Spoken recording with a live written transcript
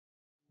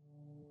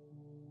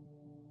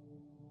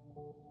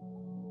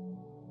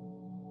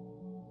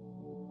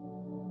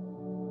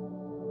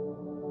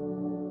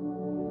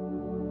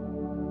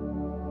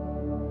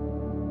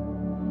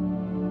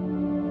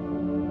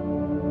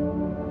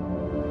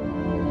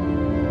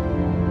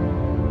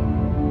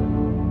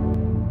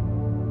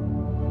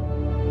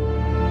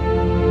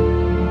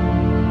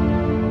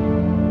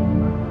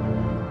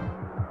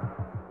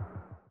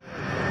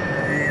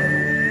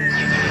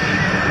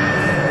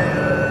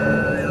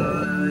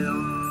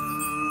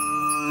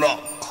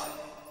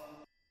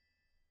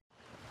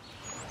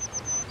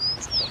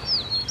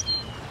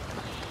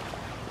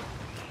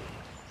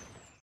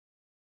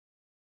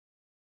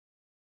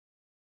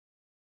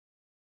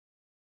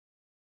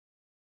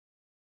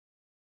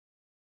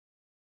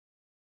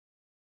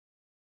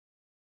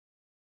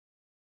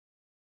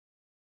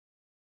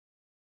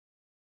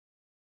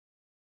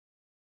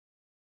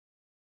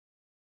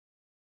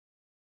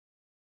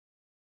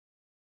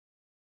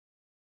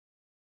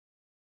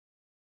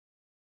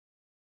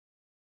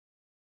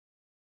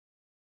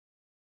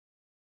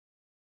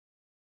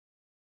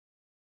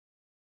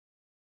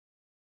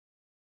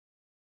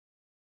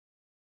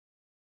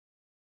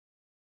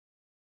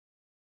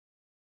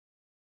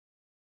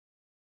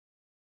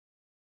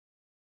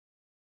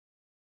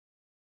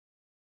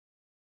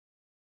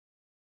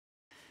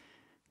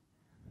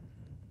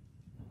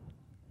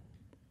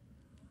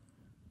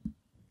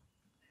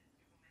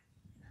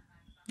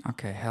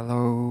Okay,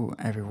 hello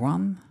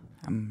everyone.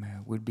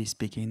 We'll be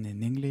speaking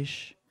in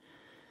English.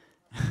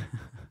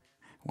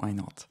 Why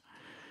not?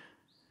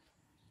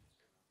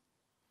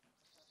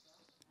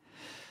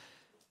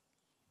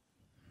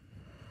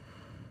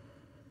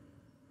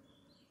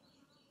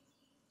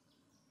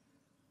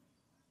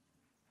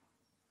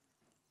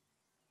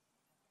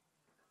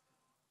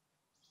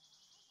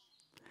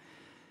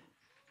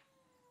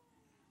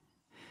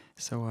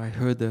 So I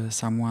heard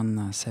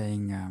someone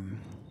saying,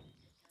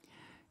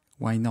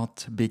 why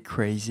not be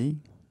crazy?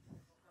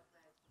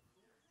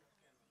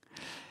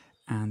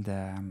 And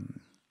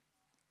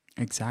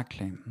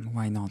exactly,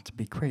 why not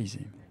be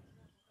crazy?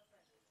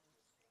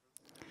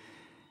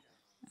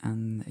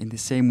 And in the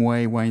same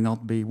way, why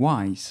not be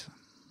wise?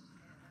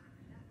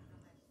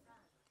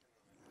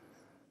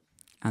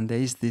 And there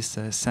is this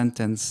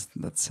sentence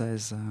that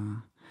says,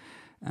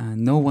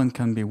 no one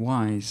can be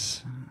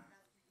wise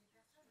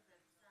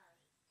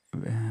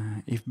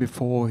if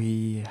before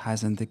he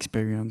hasn't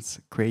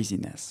experienced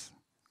craziness.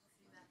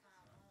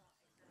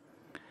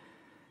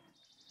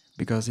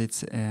 Because it's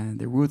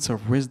the roots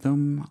of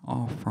wisdom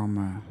are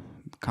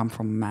come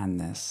from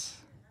madness.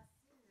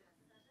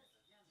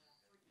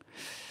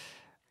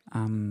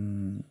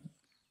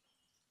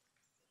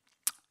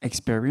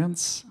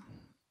 Experience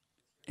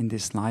in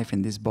this life,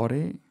 in this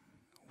body,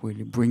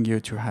 will bring you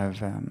to have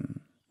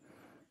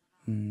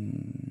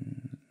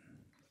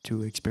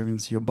to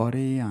experience your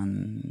body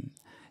and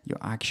your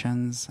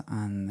actions,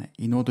 and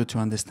in order to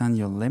understand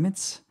your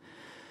limits,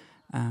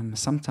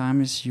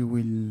 sometimes you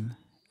will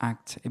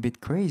act a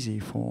bit crazy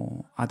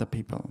for other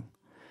people.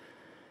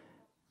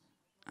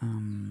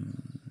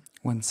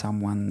 When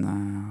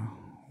someone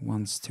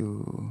wants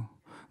to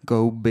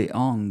go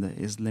beyond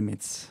his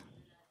limits.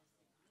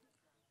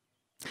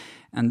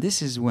 And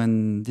this is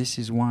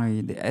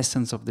why the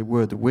essence of the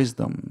word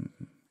wisdom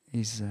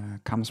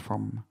comes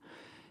from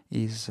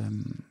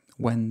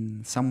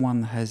when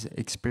someone has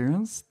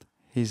experienced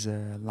his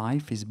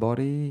life, his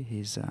body,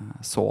 his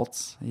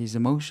thoughts, his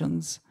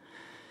emotions,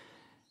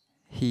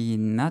 he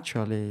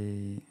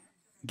naturally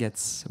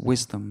gets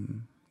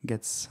wisdom,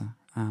 gets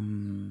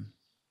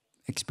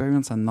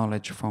experience and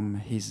knowledge from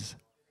his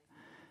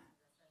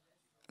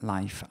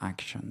life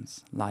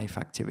actions, life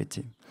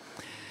activity.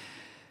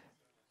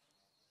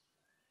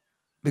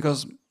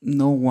 Because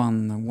no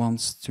one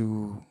wants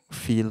to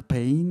feel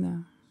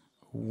pain,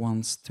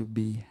 wants to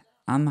be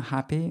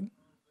unhappy,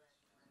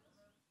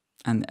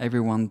 and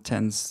everyone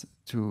tends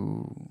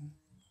to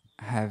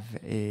have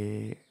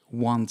a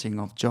wanting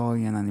of joy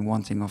and a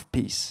wanting of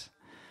peace.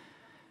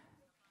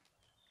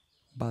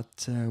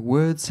 But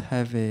words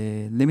have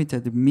a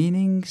limited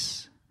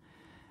meanings,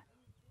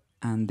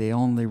 and the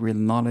only real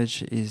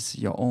knowledge is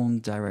your own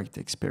direct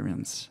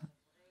experience.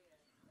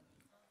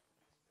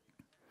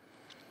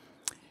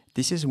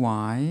 This is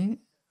why,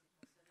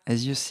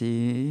 as you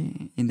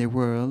see in the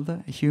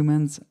world,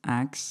 humans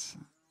act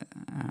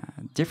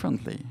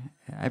differently.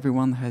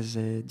 Everyone has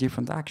a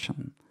different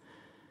action,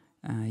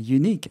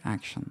 unique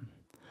action.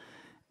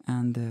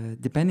 And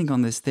depending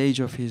on the stage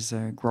of his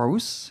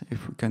growth,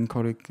 if we can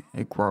call it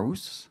a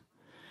growth,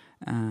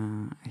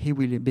 he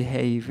will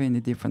behave in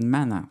a different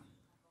manner.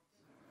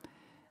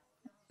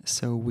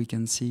 So we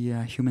can see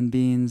human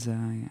beings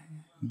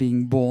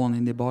being born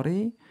in the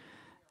body,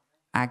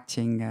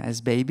 acting as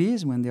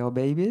babies when they are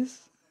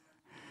babies,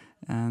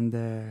 and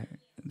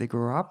they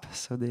grow up,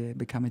 so they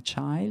become a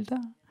child,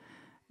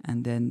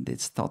 and then they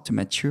start to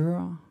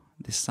mature,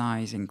 the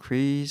size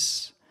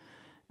increase,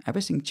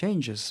 everything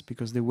changes,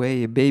 because the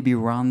way a baby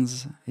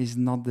runs is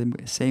not the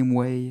same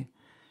way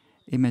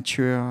a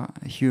mature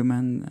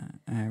human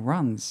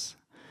runs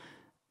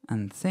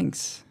and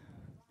thinks.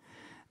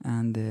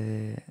 And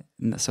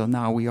so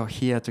now we are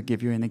here to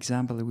give you an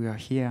example. We are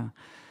here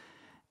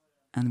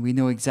and we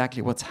know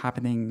exactly what's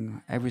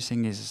happening.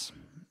 Everything is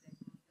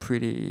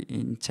pretty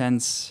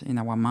intense in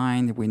our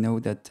mind. We know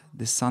that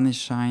the sun is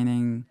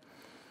shining.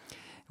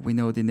 We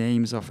know the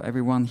names of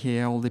everyone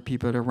here, all the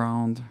people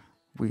around.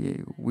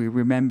 We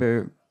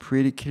remember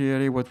pretty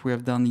clearly what we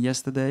have done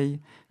yesterday.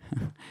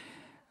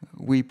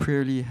 We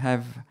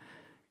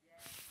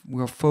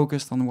are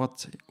focused on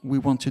what we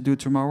want to do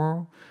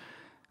tomorrow.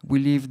 We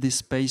leave this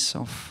space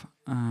of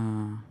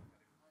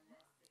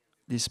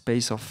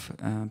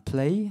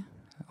play,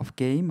 of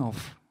game,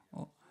 of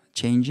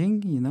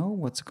changing,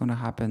 what's going to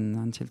happen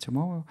until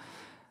tomorrow.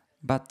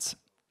 But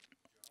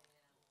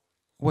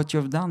what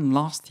you've done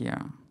last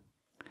year,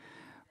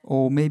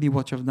 or maybe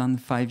what you've done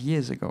 5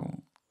 years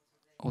ago,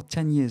 or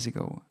 10 years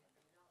ago,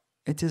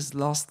 it is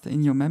lost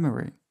in your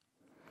memory.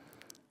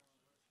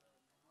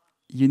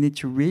 You need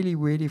to really,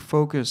 really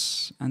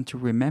focus and to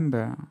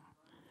remember.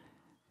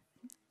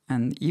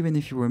 And even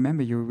if you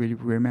remember, you really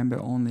remember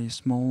only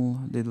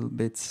small little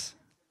bits,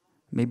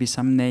 maybe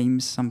some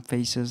names, some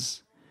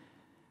faces,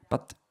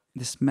 but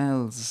the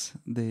smells,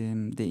 the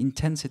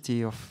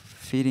intensity of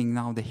feeling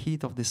now the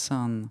heat of the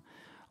sun,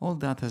 all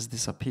that has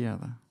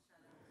disappeared.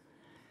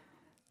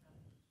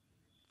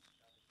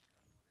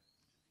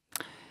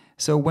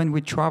 So when we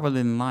travel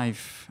in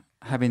life,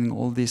 having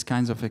all these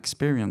kinds of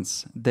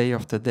experience, day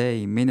after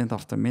day, minute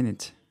after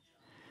minute,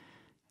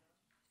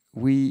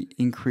 we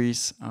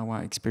increase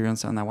our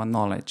experience and our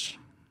knowledge.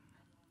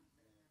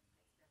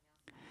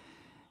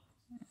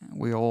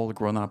 We're all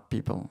grown-up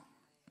people.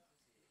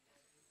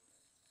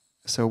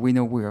 So we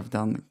know we have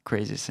done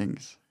crazy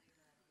things.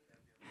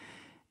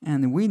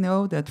 And we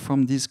know that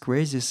from these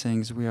crazy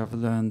things we have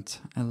learned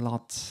a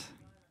lot.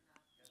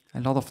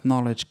 A lot of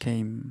knowledge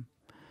came.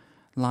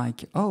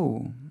 Like,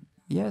 oh,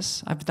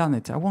 yes, I've done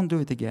it. I won't do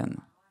it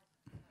again.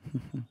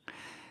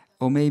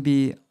 Or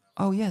maybe,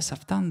 oh yes,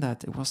 I've done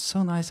that. It was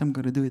so nice, I'm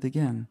going to do it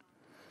again.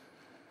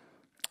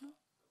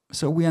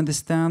 So we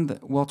understand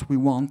what we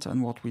want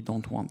and what we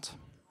don't want.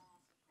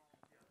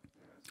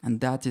 And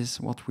that is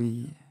what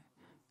we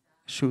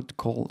should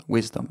call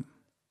wisdom.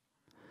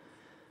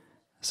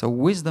 So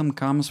wisdom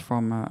comes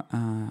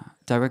from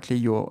directly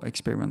your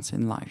experience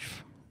in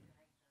life.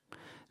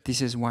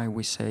 This is why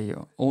we say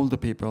older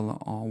people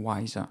are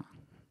wiser.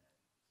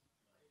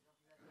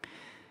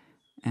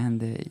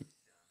 And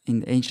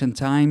in ancient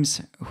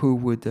times, who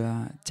would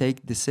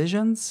take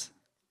decisions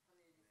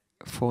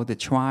for the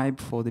tribe,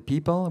 for the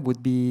people,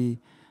 would be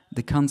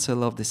the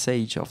counsel of the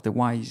sage, of the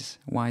wise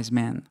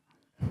man.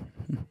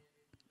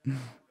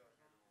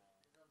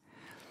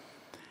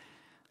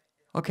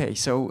 Okay,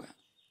 so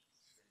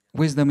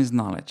wisdom is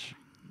knowledge.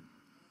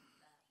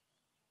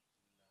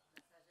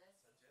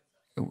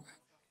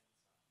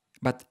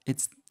 But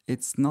it's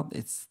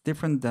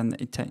different than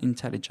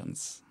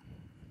intelligence.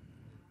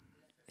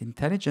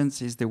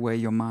 Intelligence is the way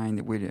your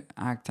mind will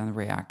act and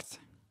react.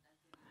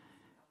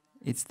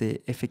 It's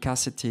the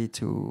efficacy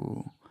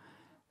to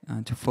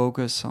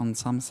focus on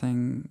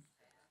something.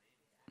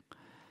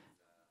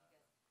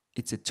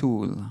 It's a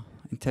tool.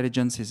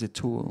 Intelligence is a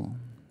tool.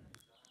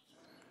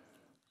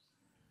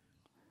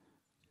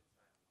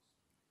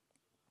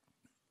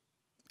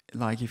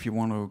 Like if you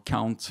want to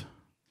count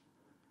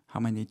how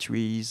many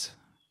trees,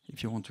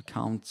 if you want to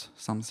count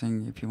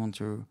something, if you want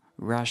to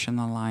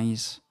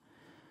rationalize.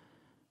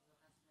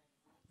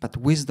 But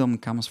wisdom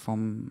comes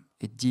from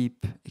a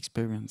deep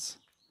experience.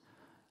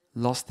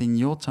 Lost in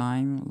your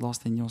time,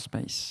 lost in your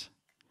space.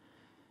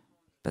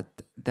 But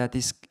that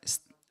is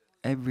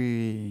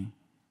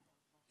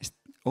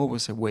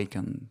always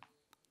awakened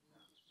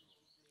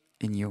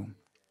in you.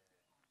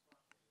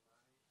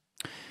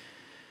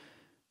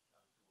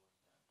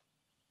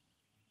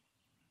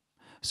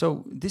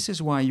 So this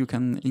is why you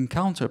can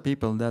encounter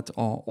people that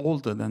are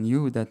older than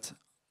you, that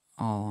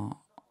are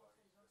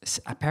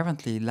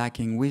apparently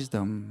lacking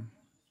wisdom.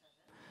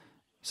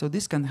 So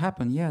this can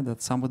happen, yeah,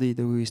 that somebody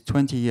who is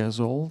 20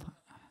 years old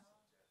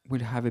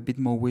will have a bit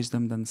more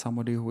wisdom than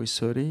somebody who is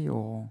 30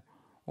 or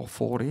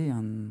 40,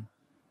 and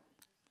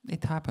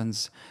it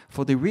happens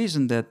for the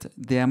reason that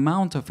the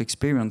amount of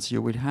experience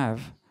you will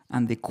have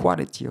and the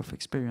quality of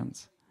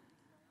experience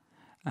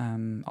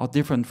are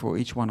different for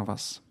each one of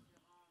us.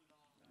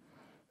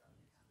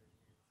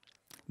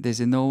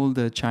 There's an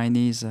old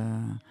Chinese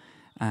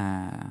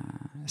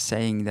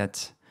saying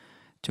that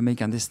to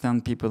make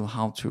understand people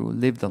how to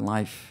live the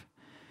life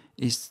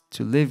is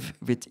to live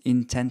with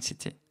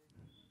intensity.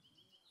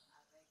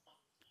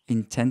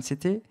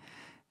 Intensity.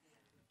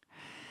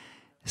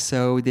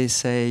 So they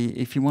say,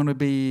 if you want to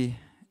be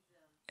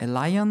a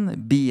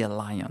lion, be a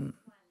lion.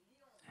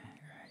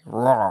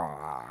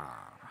 Roar.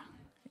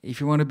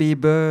 If you want to be a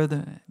bird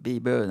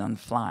and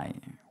fly.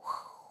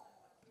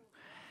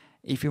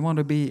 If you want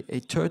to be a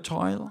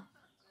turtle,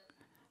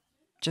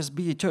 just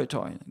be a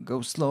turtle.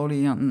 Go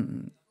slowly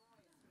and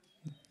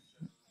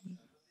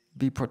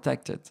be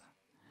protected.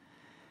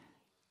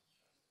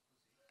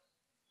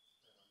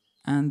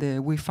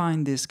 And we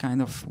find this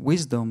kind of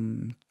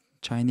wisdom,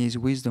 Chinese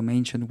wisdom,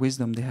 ancient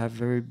wisdom. They have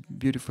very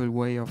beautiful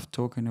way of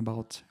talking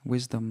about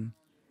wisdom.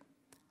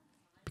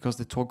 Because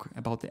they talk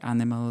about the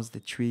animals, the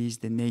trees,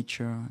 the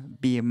nature.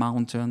 Be a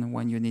mountain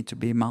when you need to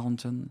be a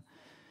mountain.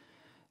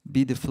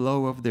 Be the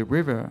flow of the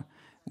river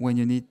when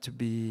you need to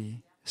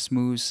be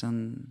smooth,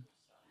 and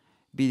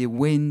be the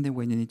wind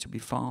when you need to be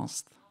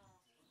fast.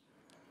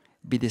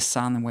 Be the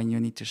sun when you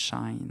need to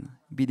shine.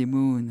 Be the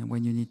moon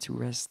when you need to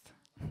rest.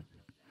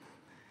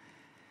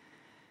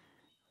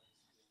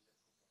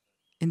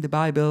 In the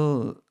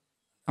Bible,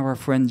 our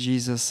friend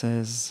Jesus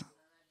says,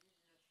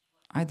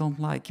 I don't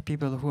like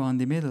people who are in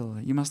the middle.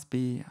 You must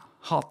be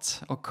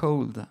hot or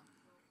cold.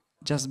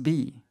 Just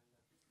be.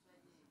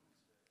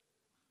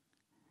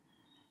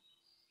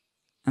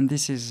 And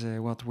this is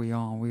what we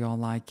are. We are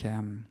like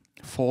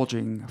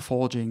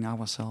forging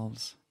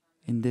ourselves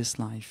in this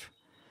life.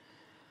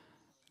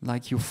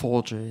 Like you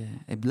forge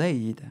a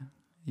blade.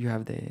 You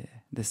have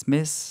the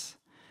smith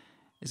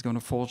is going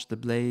to forge the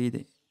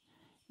blade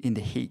in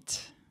the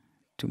heat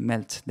to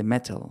melt the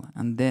metal,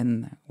 and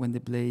then when the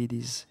blade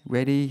is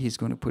ready, he's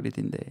going to put it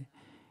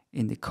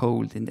in the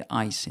cold, in the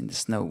ice, in the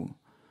snow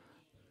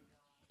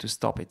to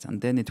stop it, and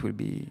then it will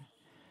be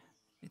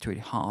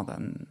hard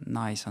and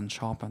nice and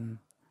sharp. And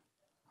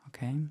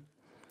okay,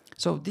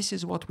 so this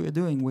is what we are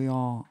doing. We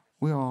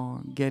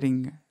are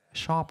getting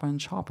sharper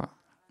and sharper,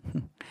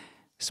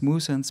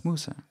 smoother and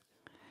smoother.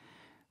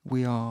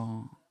 We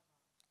are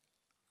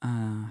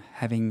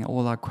having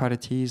all our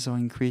qualities are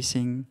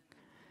increasing,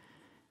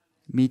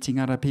 meeting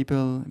other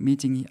people,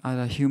 meeting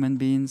other human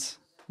beings.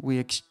 We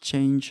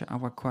exchange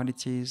our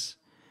qualities,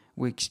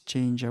 we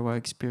exchange our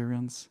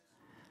experience,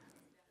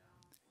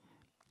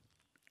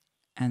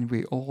 and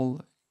we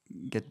all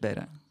get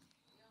better.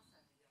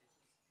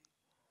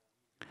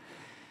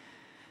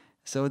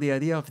 So the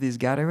idea of this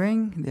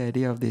gathering, the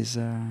idea of this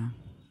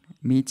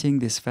meeting,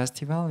 this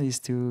festival, is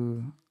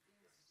to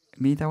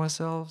meet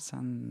ourselves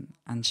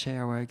and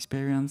share our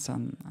experience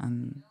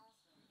and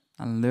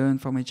learn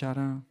from each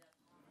other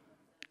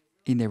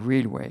in a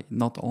real way,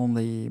 not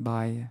only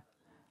by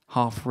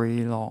half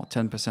real or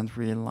 10%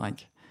 real,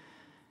 like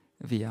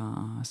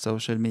via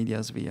social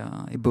medias,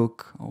 via a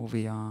book or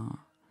via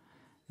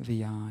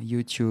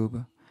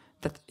YouTube.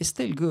 That is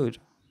still good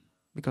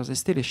because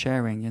it's still a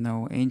sharing.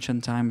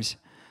 Ancient times,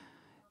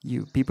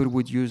 people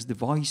would use the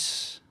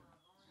voice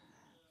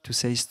to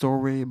say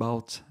story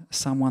about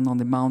someone on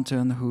the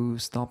mountain who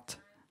stopped,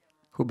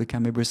 who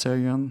became a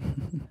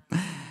Breatharian,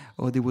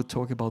 or they would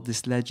talk about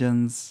these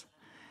legends,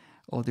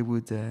 or they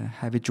would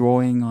have a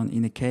drawing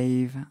in a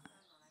cave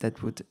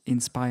that would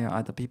inspire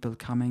other people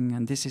coming,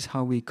 and this is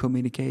how we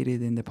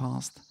communicated in the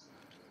past.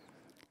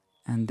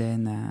 And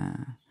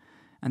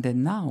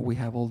then now we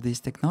have all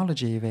this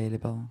technology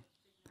available,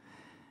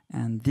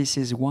 and this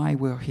is why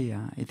we're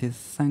here. It is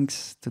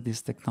thanks to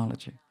this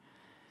technology.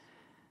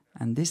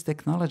 And this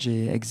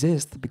technology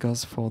exists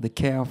because for the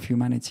care of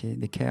humanity,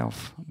 the care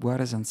of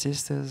brothers and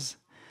sisters,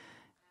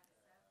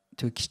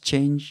 to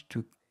exchange,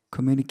 to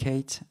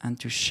communicate, and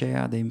to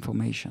share the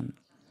information.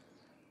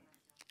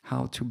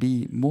 How to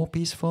be more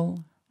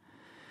peaceful,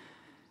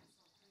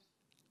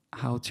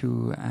 how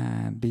to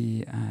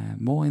be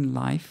more in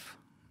life,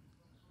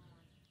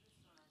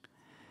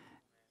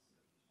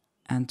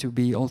 and to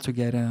be all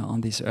together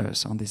on this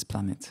earth, on this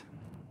planet.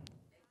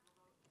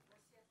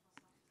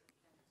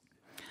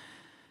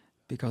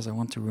 Because I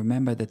want to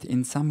remember that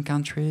in some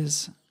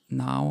countries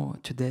now,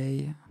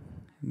 today,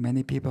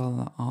 many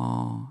people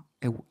are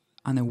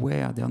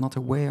unaware, they are not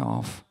aware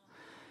of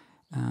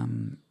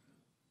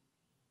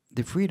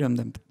the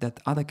freedom that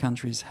other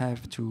countries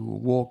have to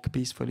walk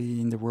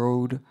peacefully in the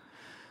road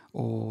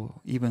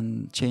or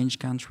even change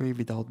country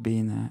without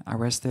being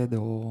arrested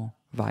or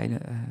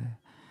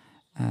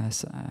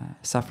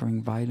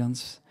suffering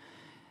violence.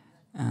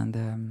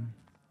 And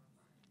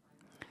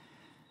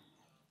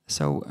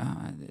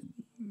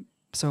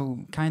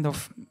so kind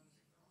of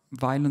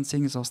violent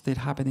things are still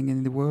happening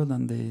in the world,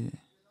 and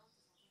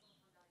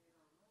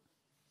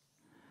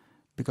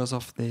because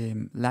of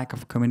the lack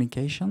of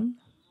communication.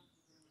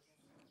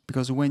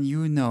 Because when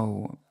you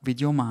know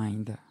with your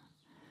mind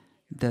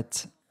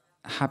that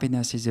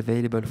happiness is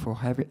available for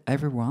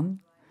everyone,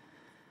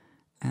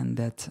 and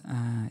that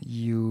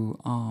you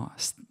are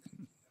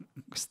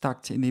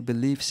stuck in a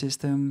belief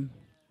system,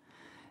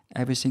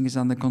 everything is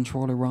under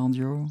control around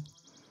you,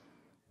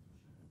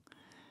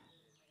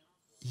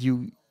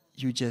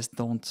 you just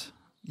don't,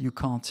 you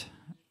can't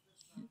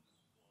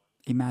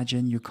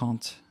imagine, you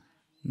can't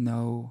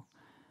know,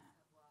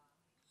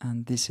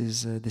 and this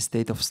is the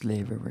state of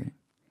slavery.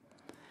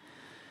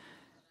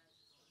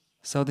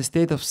 So the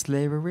state of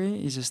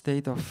slavery is a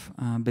state of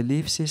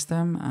belief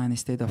system and a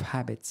state of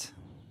habits.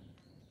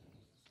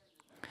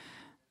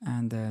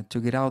 And to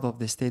get out of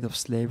the state of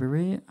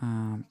slavery,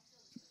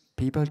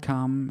 people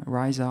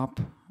rise up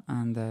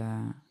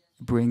and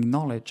bring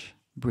knowledge,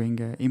 bring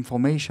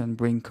information,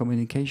 bring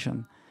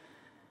communication.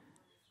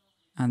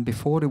 And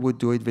before they would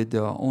do it with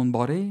their own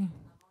body,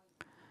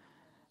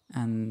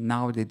 and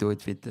now they do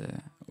it with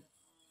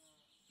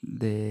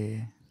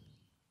the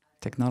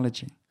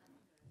technology.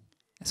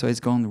 So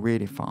it's gone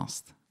really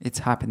fast. It's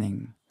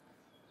happening.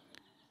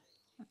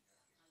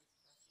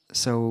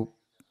 So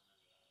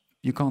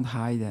you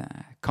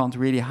can't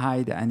really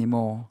hide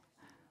anymore.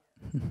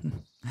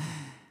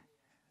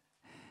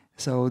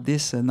 So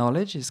this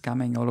knowledge is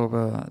coming all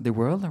over the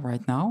world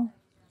right now.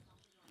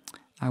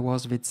 I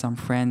was with some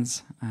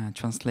friends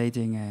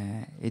translating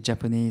a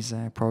Japanese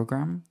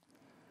program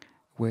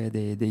where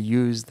they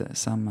used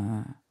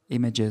some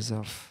images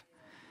of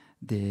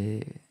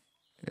the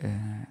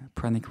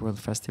Pranic World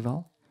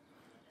Festival.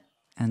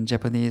 And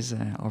Japanese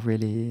are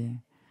really...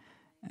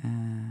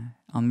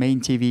 on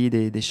main TV,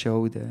 they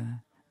show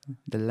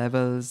the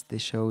levels, they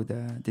show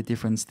the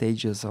different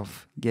stages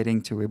of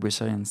getting to a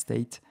Breatharian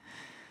state.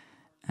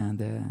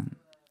 And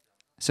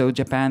so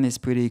Japan is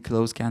pretty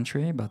closed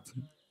country, but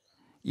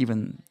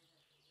even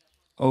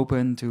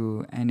open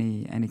to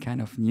any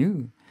kind of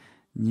new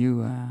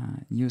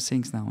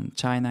things now.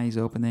 China is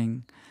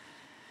opening,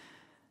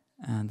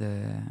 and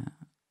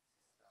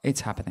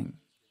it's happening.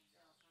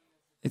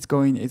 It's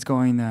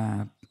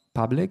going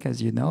public,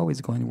 as you know.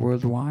 It's going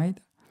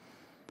worldwide.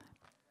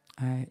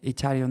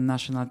 Italian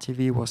national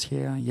TV was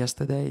here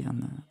yesterday,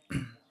 and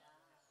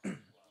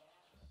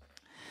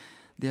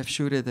they have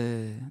shooted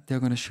a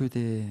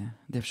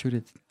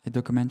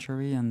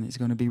documentary, and it's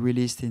going to be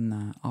released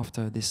in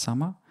after this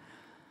summer.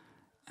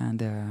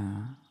 And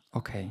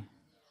okay,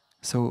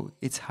 So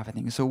it's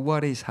happening. So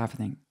what is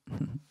happening?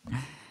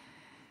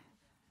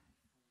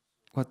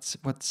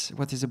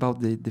 What is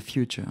about the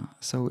future?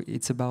 So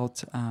it's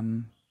about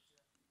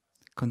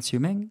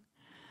consuming.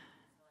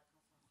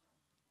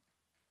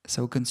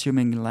 So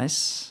consuming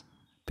less,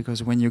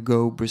 because when you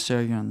go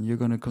Breatharian, you're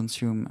going to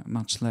consume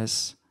much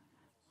less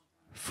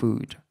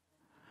food.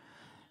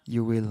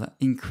 You will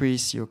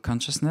increase your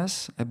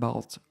consciousness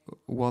about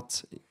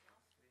what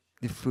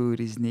the food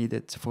is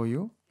needed for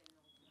you.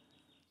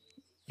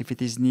 If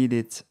it is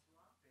needed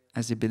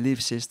as a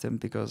belief system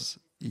because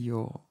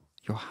your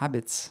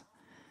habits,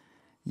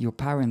 your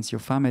parents, your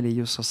family,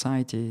 your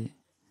society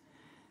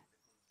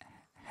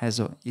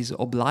is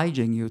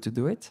obliging you to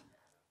do it.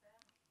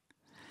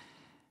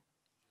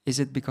 Is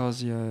it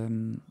because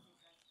you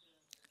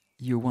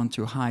want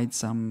to hide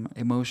some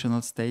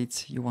emotional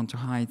states? You want to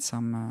hide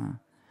some.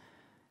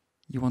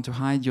 You want to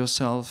hide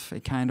yourself a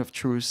kind of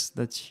truth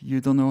that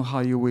you don't know how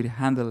you will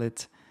handle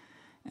it,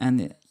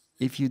 and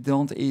if you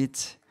don't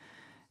eat,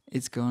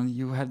 it's going.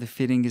 You have the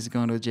feeling it's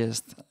going to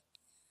just.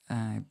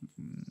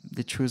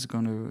 The truth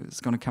is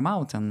gonna come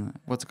out, and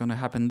what's gonna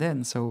happen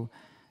then? So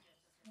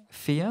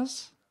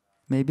fears,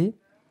 maybe,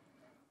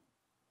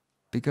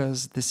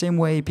 because the same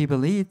way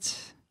people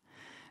eat,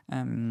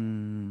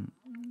 the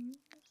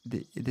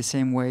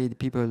same way the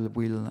people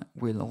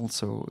will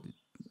also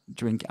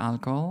drink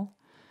alcohol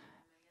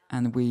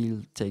and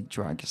will take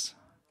drugs.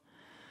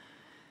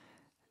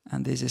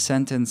 And there's a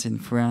sentence in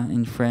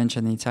French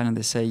and in Italian.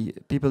 They say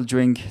people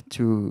drink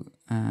to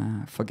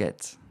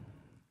forget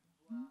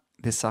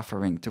the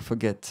suffering, to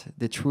forget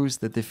the truth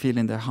that they feel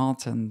in their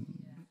heart and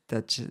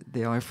that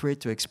they are afraid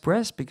to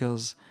express,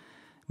 because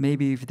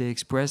maybe if they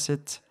express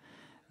it,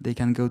 they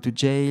can go to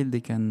jail.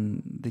 They're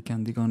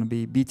gonna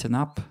be beaten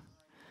up.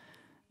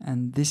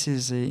 And this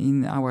is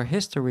in our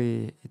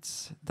history.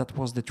 That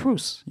was the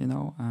truth, you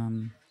know.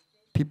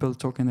 People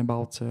talking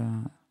about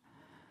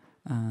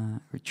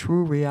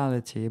true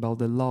reality, about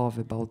the love,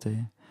 about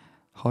the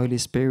Holy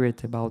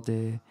Spirit, about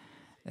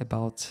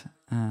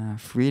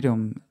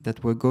freedom,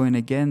 that were going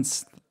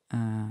against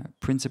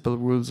principal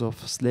rules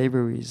of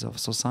slaveries, of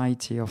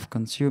society, of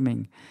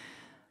consuming,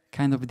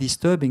 kind of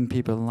disturbing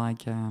people.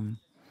 Like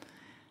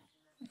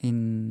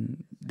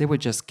they were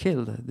just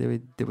killed.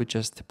 They were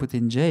just put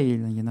in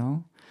jail, you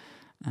know.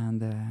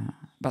 And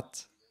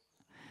but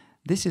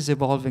this is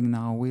evolving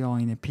now. We are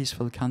in a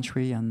peaceful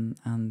country, and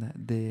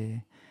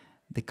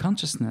the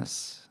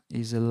consciousness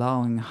is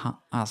allowing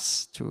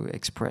us to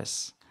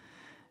express.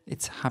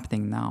 It's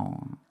happening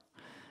now.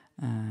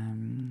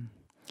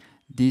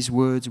 These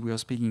words we are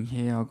speaking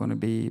here are going to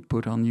be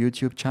put on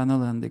YouTube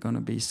channel, and they're going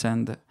to be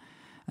sent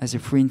as a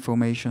free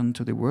information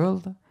to the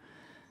world.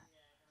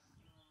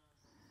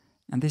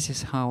 And this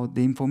is how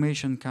the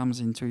information comes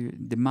into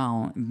the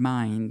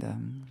mind.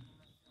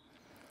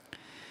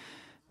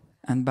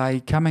 And by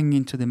coming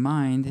into the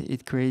mind,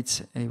 it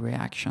creates a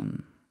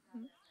reaction.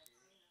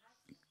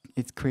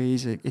 It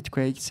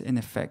creates an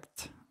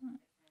effect.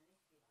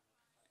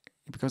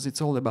 Because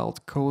it's all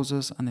about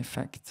causes and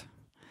effect.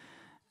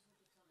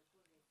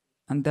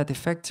 And that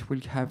effect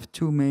will have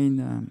two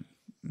main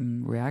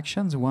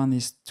reactions. One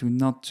is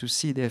not to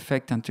see the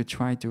effect and to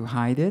try to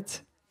hide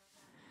it.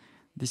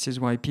 This is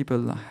why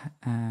people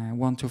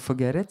want to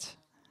forget it.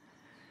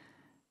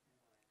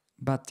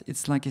 But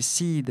it's like a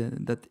seed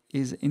that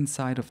is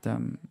inside of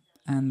them,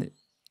 and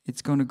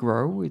it's going to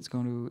grow. It's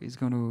going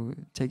to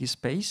take a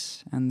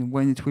space, and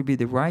when it will be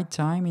the right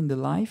time in the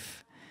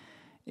life,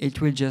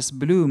 it will just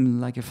bloom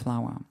like a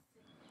flower.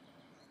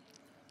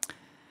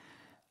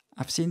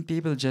 I've seen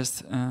people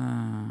just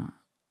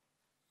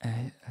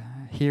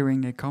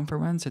hearing a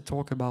conference, a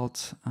talk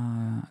about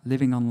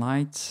living on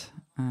light,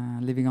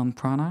 living on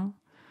prana,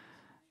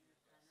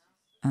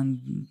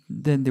 and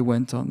then they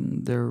went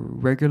on their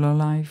regular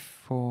life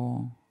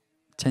for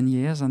 10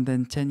 years, and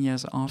then 10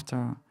 years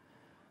after,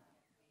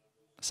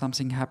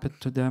 something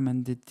happened to them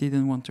and they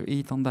didn't want to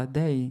eat on that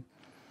day.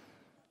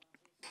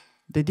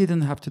 They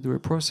didn't have to do a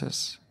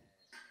process.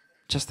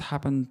 It just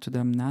happened to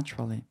them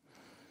naturally.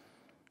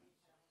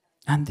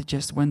 And they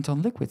just went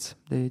on liquids.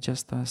 They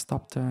just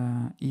stopped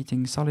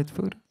eating solid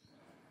food.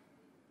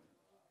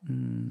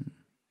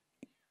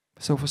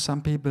 So for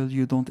some people,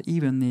 you don't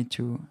even need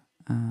to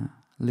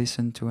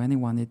listen to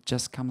anyone. It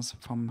just comes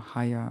from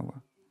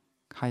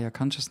higher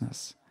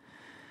consciousness.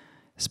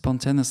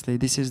 Spontaneously,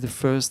 this is the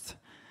first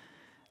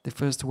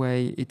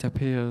way it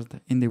appeared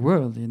in the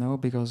world, you know,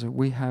 because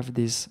we have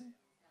this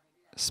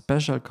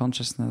special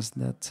consciousness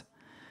that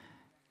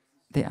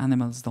the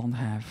animals don't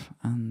have.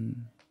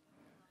 And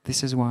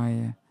this is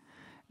why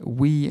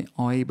we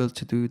are able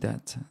to do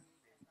that,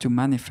 to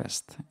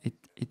manifest.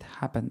 It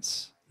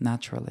happens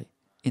naturally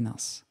in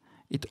us.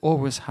 It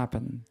always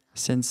happened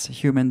since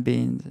human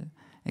beings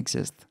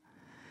exist.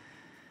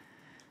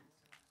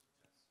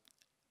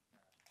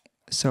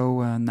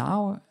 So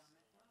now,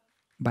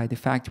 by the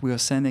fact we are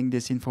sending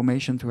this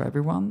information to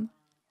everyone,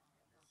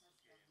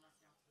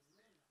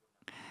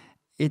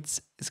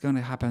 it's going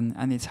to happen,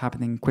 and it's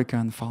happening quicker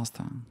and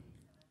faster.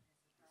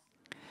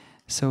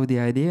 So the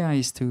idea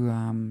is to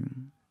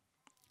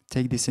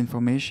take this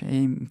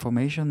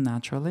information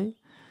naturally,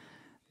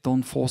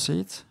 don't force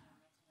it,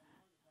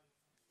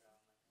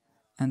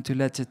 and to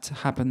let it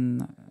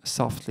happen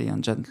softly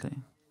and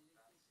gently.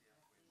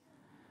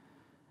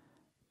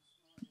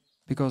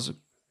 Because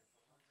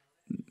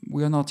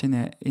we are not in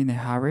a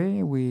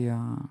hurry. We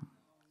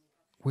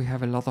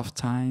have a lot of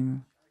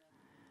time.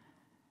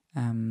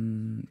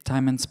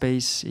 Time and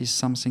space is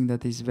something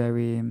that is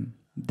very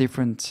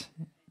different.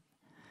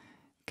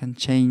 Can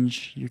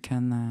change. You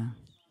can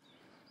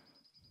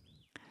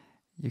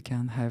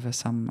have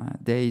some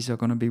days are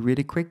going to be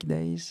really quick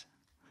days,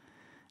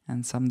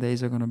 and some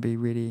days are going to be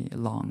really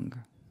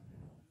long.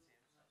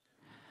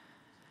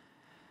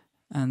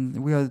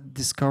 And we are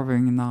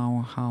discovering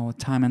now how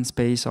time and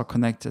space are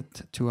connected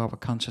to our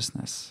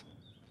consciousness.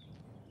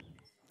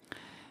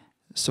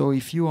 So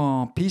if you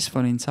are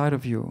peaceful inside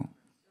of you,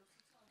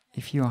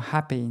 if you are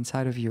happy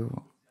inside of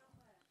you,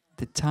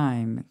 the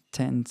time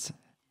tends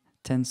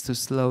to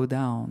slow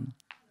down,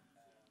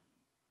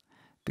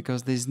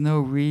 because there's no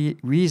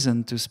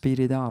reason to speed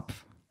it up,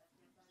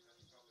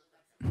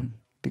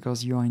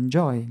 because you are in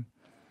joy.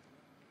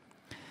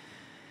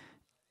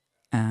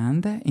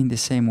 And in the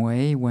same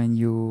way, when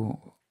you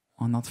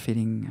are not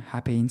feeling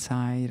happy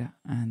inside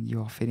and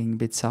you are feeling a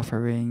bit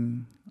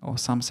suffering or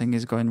something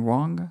is going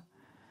wrong,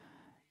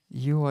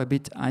 you are a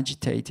bit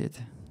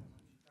agitated.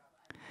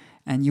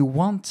 And you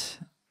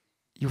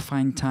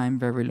find time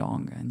very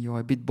long, and you are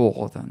a bit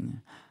bored,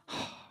 and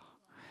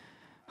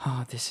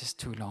this is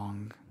too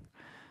long.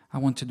 I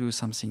want to do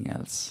something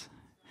else.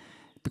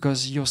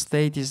 Because your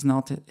state is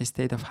not a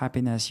state of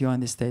happiness, you're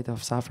in a state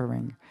of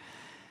suffering.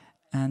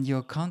 And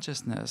your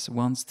consciousness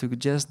wants to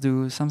just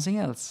do something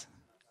else.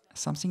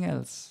 Something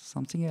else,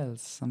 something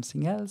else,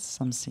 something else,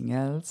 something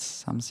else,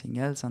 something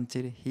else,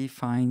 until he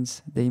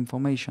finds the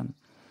information.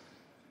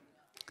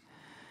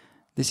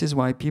 This is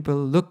why people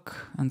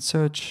look and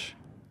search.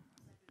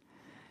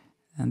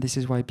 And this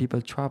is why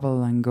people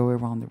travel and go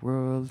around the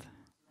world.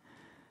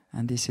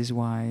 And this is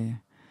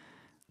why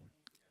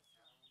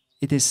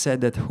it is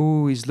said that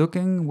who is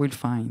looking will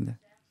find.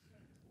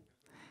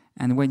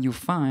 And when you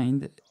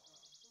find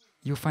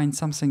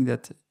something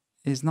that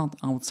is not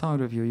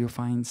outside of you. You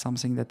find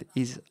something that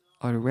is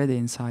already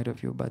inside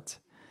of you, but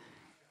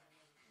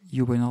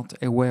you were not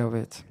aware of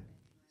it.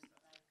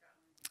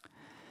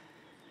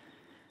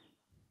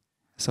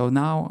 So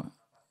now,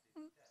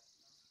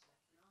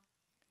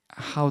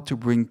 how to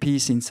bring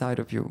peace inside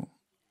of you?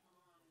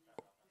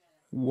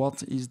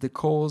 What is the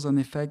cause and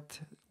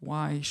effect?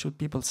 Why should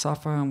people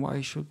suffer and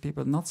why should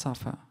people not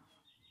suffer?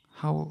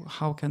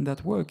 How can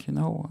that work? You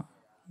know,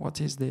 what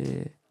is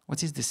the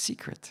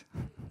secret?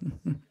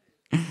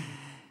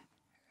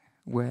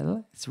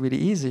 Well, it's really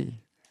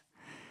easy.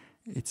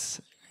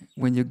 It's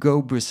when you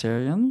go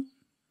Breatharian,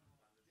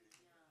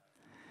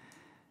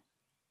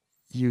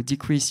 you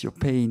decrease your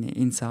pain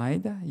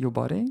inside your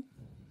body.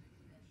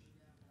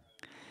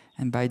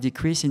 And by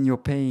decreasing your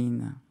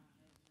pain,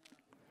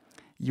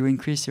 you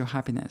increase your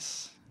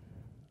happiness.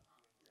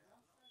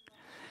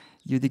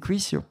 You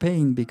decrease your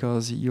pain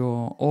because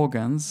your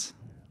organs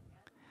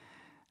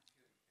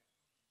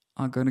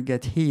are going to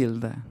get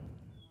healed.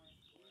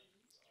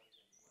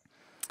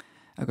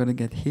 Are going to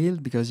get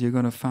healed because you're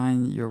going to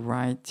find your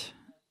right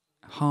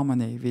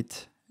harmony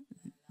with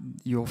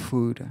your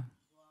food.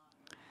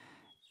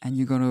 And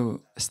you're going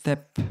to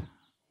step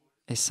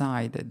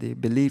aside the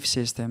belief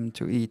system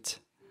to eat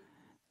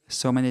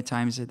so many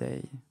times a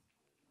day,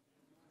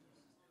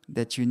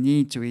 that you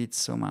need to eat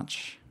so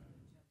much.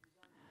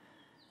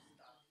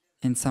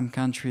 In some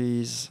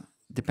countries,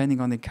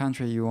 depending on the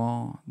country you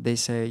are, they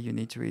say you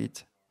need to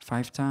eat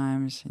 5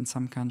 times. In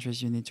some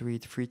countries, you need to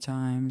eat 3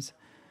 times.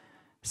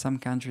 Some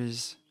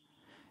countries,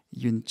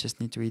 you just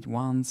need to eat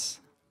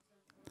once.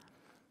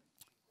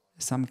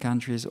 Some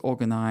countries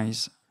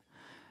organize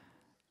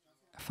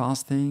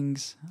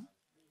fastings.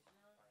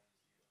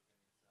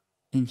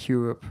 In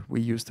Europe,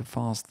 we used to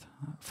fast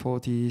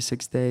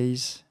 46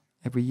 days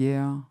every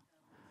year.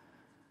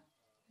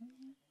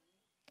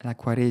 La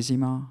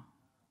Quaresima,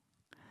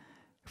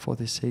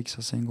 46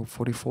 or single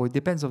 44. It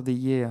depends on the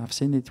year. I've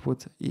seen it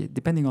would,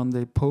 depending on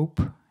the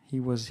Pope, he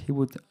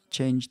would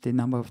change the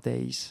number of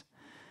days.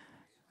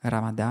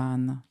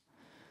 Ramadan,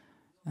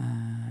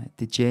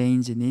 the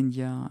Jains in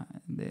India,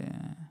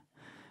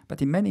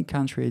 but in many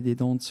countries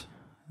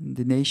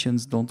the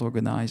nations don't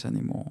organize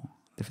anymore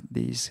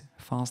these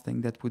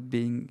fasting that would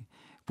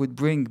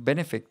bring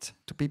benefit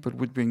to people,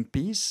 would bring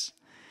peace,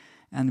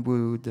 and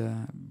would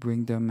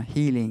bring them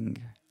healing.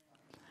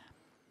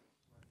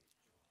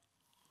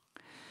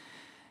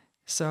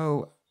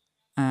 So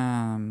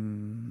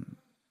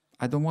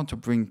I don't want to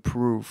bring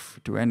proof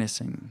to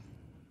anything.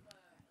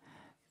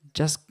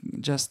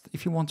 Just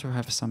if you want to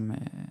have some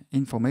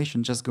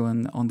information, just go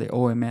on the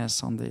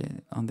OMS,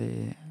 on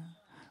the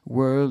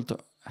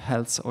World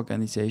Health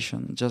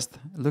Organization. Just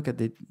look at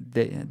the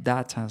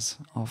data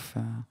of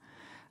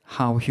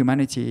how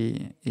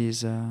humanity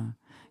is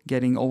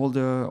getting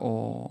older,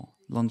 or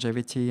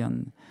longevity,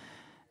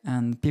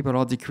 and people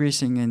are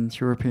decreasing in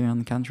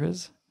European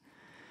countries.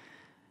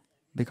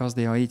 because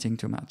they are eating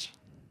too much.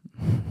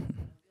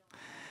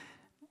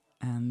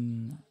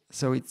 And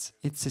so it's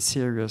a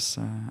serious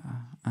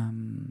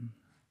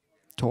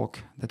talk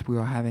that we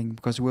are having,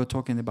 because we are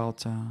talking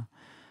about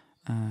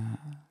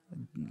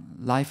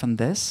life and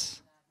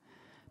death.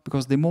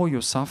 Because the more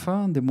you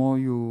suffer, the more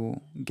you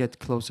get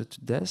closer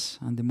to death,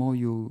 and the more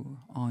you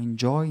are in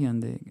joy,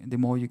 and the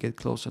more you get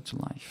closer to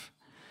life.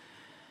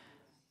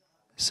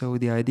 So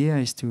the idea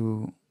is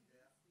to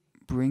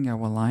bring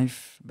our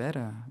life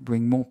better,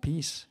 bring more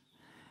peace,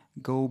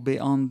 go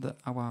beyond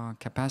our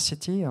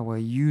capacity, our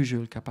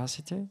usual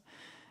capacity,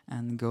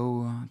 and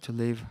go to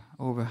live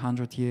over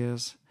 100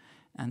 years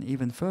and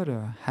even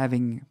further,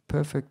 having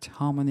perfect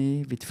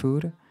harmony with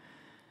food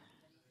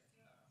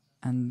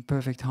and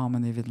perfect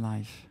harmony with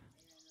life.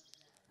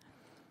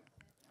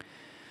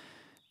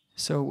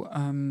 So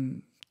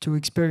to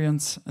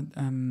experience,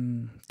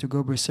 to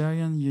go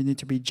Breatharian, you need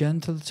to be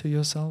gentle to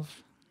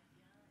yourself.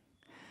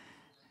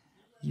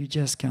 You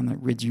just can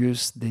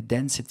reduce the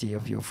density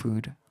of your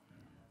food.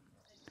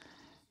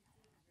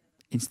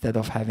 Instead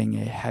of having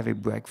a heavy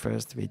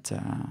breakfast with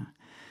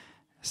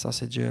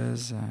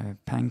sausages,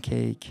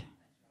 pancake,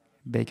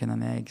 bacon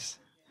and eggs,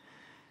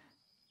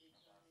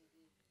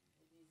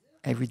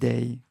 every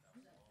day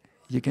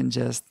you can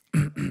just,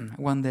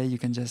 one day you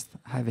can just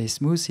have a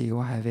smoothie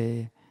or have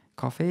a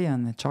coffee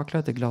and a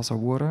chocolate, a glass of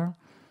water,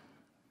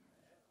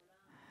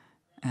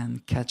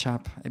 and catch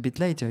up a bit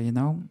later, you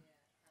know.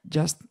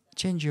 Just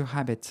change your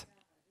habit.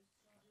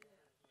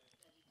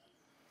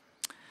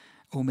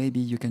 Or maybe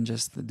you can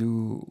just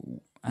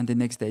do, and the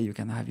next day you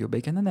can have your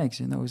bacon and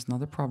eggs, you know, it's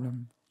not a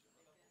problem.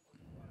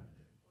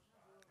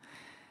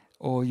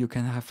 Or you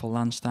can have for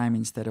lunchtime,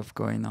 instead of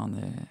going on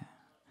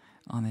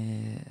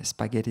a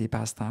spaghetti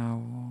pasta,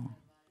 or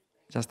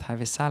just have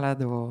a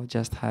salad, or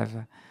just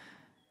have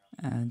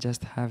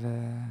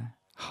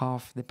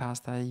half the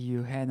pasta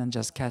you had and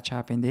just catch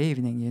up in the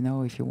evening, you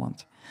know, if you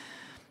want.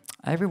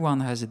 Everyone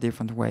has a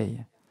different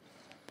way.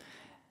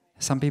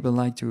 Some people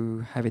like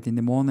to have it in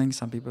the morning,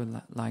 some people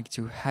like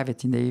to have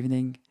it in the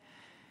evening.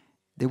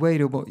 The way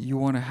you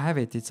want to have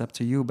it, it's up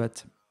to you,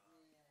 but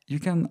you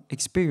can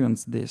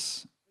experience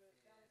this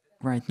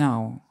right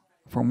now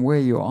from where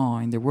you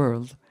are in the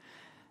world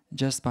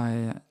just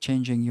by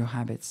changing your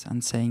habits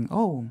and saying,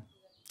 oh,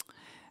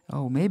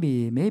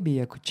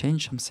 maybe I could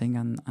change something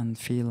and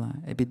feel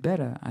a bit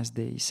better, as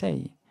they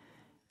say,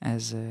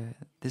 as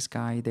this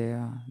guy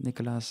there,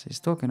 Nicolas, is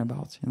talking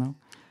about, you know.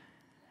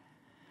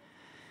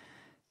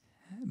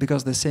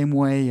 Because the same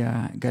way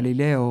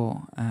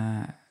Galileo,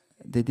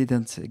 they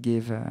didn't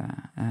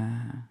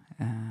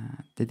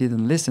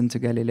listen to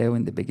Galileo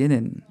in the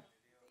beginning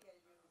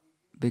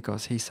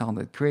because he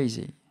sounded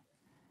crazy,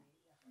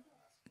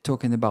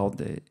 talking about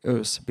the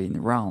Earth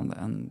being round,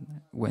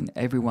 and when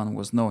everyone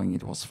was knowing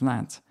it was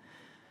flat.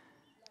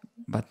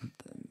 But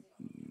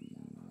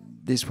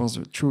this was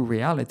a true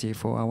reality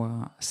for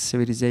our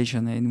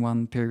civilization in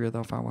one period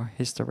of our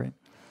history.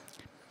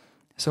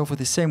 So for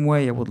the same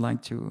way, I would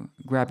like to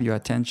grab your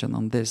attention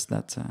on this,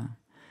 that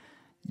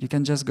you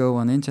can just go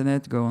on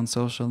internet, go on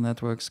social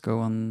networks, go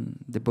on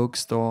the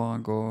bookstore,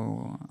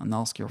 go and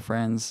ask your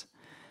friends,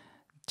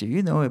 do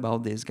you know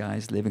about these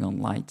guys living on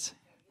light,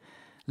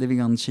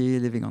 living on chi,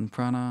 living on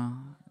prana?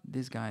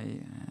 This guy,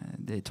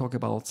 they talk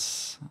about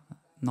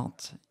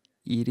not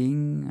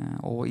eating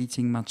or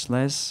eating much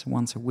less,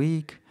 once a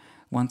week,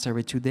 once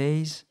every 2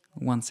 days,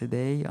 once a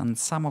day, and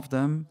some of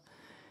them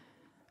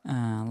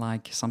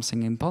like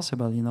something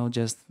impossible, you know,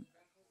 just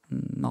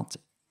not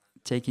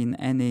taking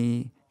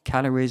any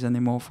calories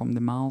anymore from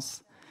the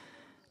mouth,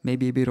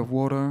 maybe a bit of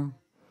water,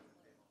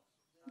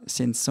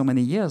 since so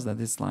many years that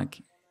it's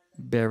like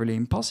barely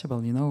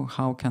impossible, you know.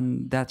 How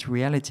can that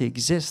reality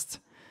exist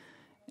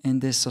in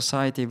this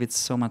society with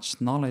so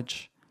much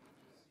knowledge?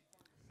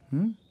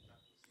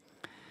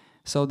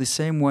 So the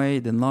same way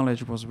the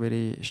knowledge was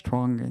really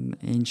strong in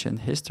ancient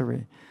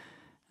history,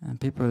 and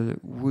people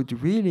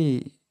would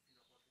really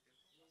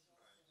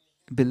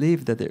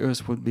believe that the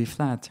earth would be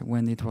flat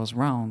when it was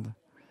round.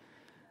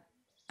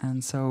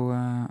 And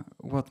so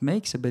what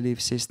makes a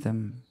belief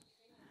system?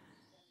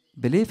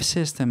 Belief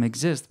system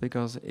exists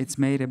because it's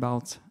made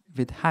about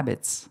with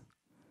habits.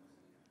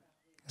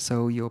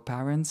 So your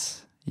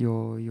parents,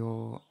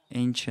 your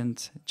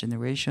ancient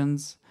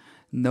generations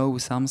know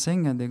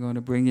something, and they're going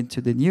to bring it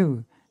to the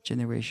new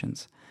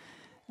generations.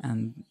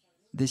 And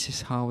this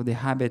is how the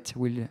habit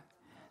will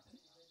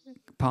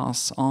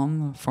pass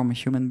on from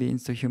human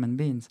beings to human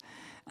beings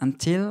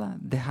until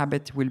the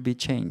habit will be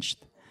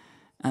changed.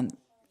 And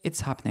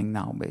it's happening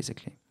now,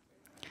 basically.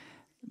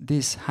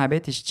 This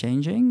habit is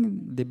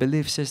changing, the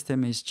belief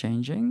system is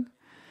changing.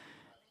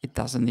 It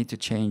doesn't need to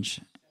change,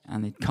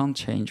 and it can't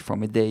change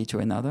from a day to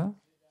another.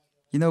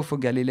 You know, for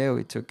Galileo,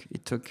 it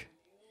took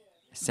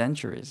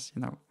centuries,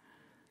 you know,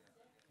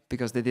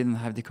 because they didn't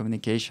have the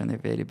communication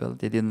available,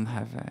 they didn't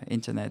have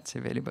internet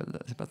available.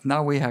 But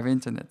now we have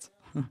internet.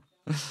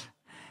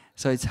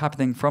 So it's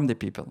happening from the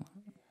people.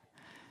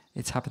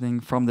 It's happening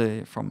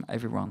from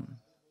everyone.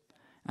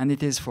 And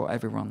it is for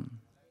everyone.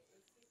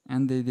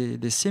 And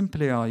the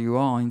simpler you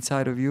are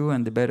inside of you,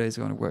 and the better it's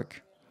going to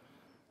work.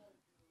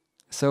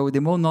 So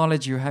the more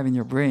knowledge you have in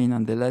your brain,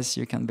 and the less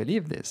you can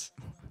believe this.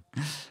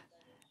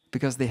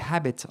 Because the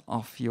habit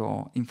of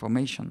your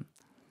information.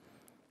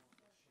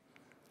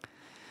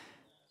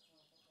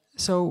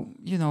 So,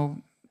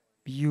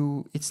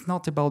 it's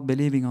not about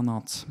believing or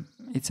not.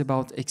 It's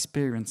about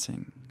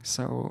experiencing.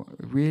 So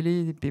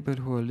really, the people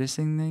who are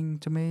listening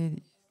to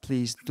me,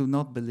 please do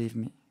not believe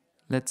me.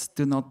 Let's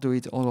do not do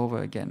it all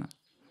over again.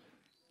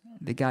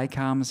 The guy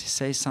comes, he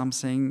says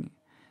something,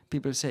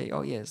 people say,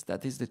 oh yes,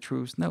 that is the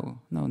truth. No,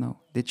 no, no.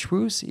 The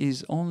truth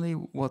is only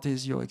what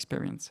is your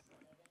experience.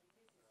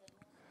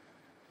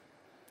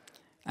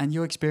 And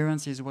your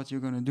experience is what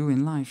you're going to do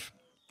in life,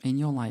 in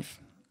your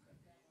life.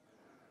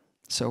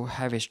 So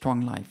have a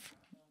strong life.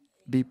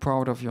 Be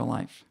proud of your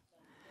life.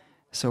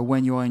 So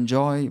when you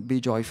enjoy, be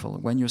joyful.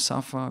 When you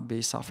suffer,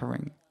 be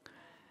suffering.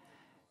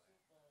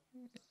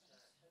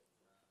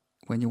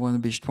 When you want to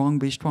be strong,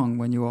 be strong.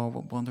 When you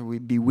want to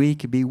be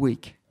weak, be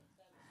weak.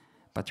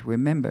 But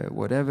remember,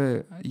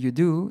 whatever you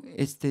do,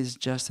 it is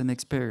just an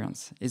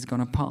experience. It's going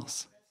to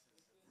pass.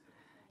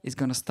 It's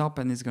going to stop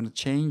and it's going to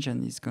change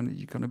and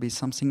you're going to be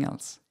something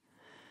else.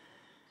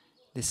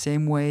 The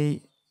same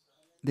way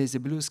there's a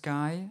blue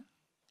sky,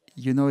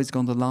 it's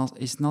going to last.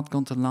 It's not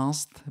going to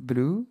last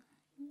blue.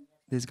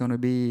 There's going to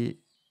be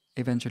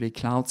eventually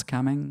clouds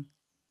coming.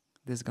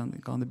 There's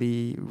going to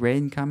be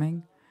rain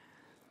coming.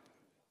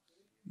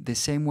 The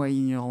same way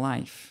in your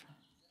life.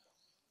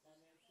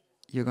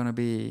 You're going to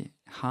be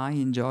high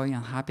in joy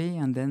and happy,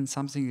 and then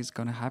something is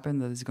going to happen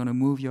that is going to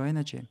move your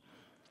energy.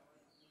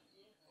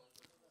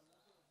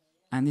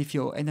 And if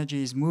your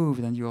energy is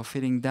moved and you're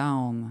feeling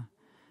down,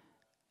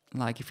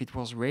 like if it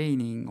was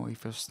raining, or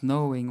if it was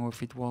snowing, or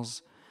if it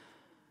was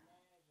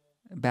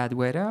bad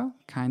weather,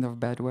 kind of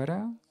bad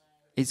weather,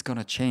 it's going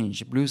to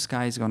change. Blue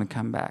sky is going to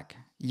come back.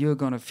 You're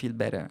going to feel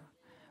better.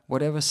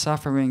 Whatever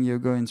suffering you're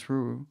going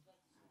through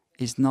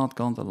is not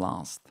going to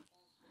last.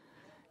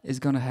 It's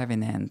going to have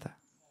an end.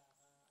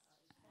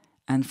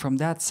 And from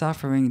that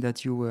suffering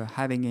that you were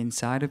having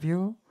inside of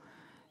you,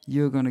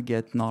 you're going to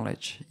get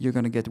knowledge. You're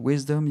going to get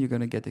wisdom. You're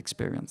going to get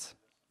experience.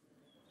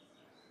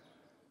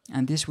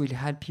 And this will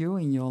help you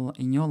in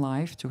your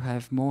life to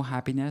have more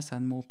happiness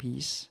and more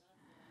peace,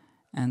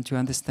 and to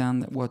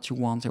understand what you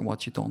want and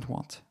what you don't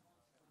want.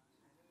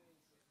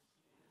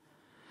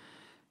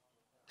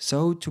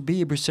 So to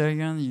be a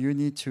Breatharian, you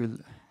need to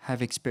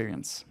have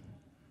experience.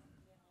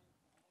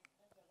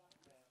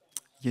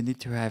 You need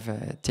to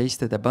have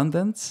tasted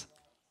abundance,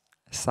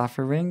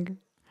 suffering,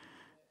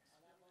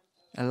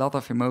 a lot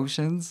of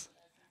emotions,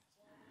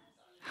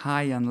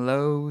 high and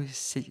low,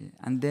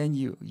 and then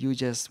you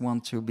just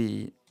want to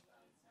be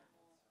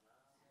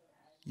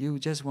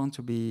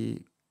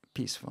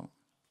peaceful.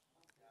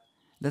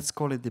 Let's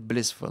call it the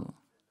blissful.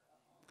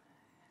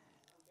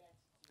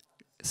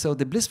 So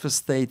the blissful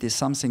state is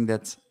something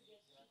that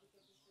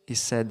is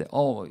said,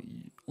 oh,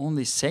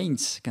 only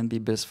saints can be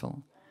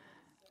blissful.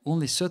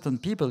 Only certain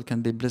people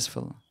can be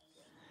blissful.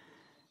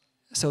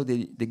 So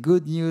the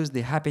good news,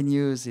 the happy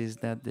news is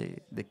that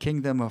the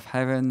kingdom of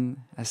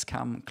heaven has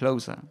come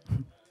closer.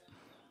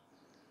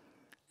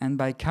 And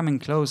by coming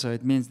closer,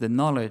 it means the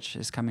knowledge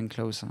is coming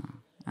closer.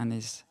 And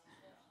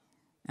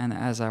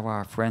as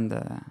our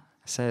friend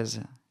says,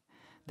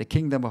 the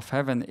kingdom of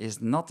heaven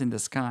is not in the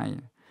sky,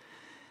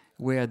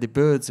 where the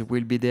birds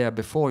will be there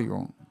before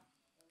you,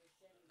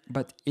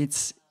 but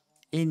it's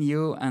in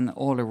you and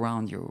all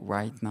around you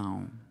right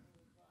now.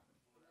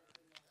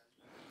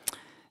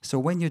 So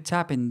when you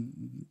tap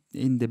in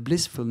the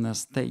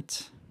blissfulness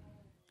state,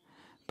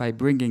 by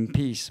bringing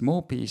peace,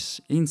 more peace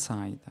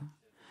inside,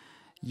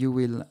 you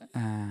will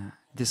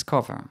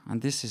discover,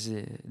 and this is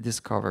a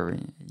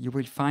discovery, you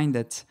will find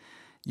that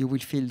you will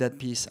feel that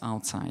peace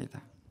outside.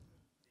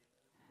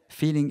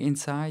 Feeling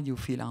inside, you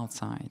feel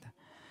outside.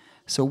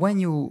 So when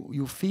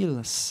you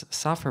feel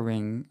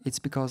suffering, it's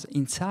because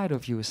inside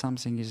of you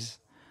something is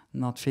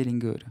not feeling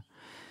good.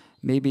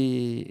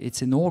 Maybe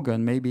it's an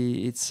organ,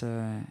 maybe it's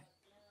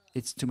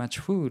too much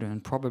food,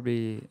 and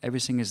probably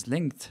everything is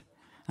linked.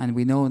 And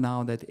we know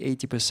now that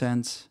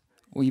 80%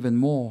 or even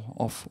more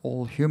of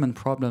all human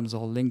problems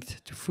are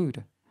linked to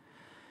food.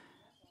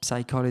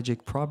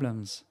 Psychological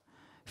problems,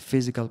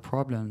 physical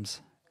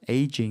problems,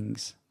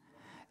 agings.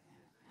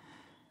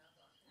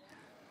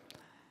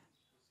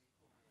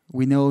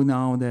 We know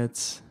now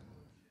that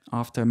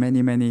after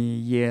many, many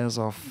years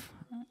of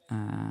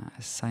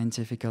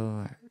scientific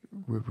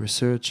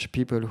research,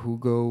 people who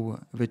go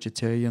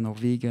vegetarian or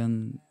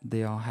vegan,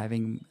 they are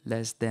having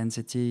less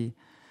density,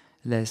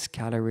 less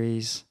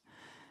calories,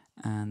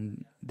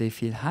 and they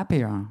feel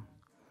happier.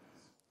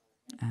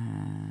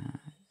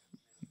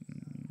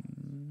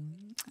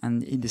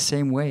 And in the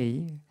same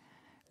way,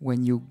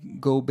 when you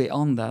go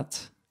beyond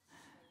that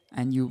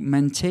and you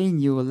maintain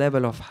your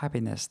level of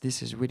happiness,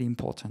 this is really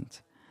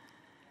important.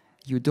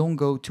 You don't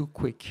go too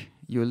quick.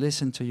 You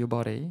listen to your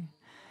body.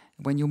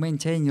 When you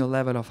maintain your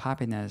level of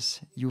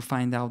happiness, you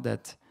find out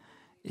that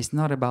it's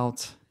not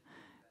about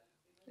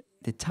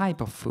the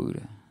type of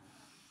food.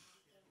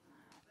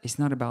 It's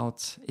not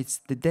about, it's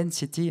the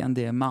density and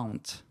the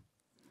amount.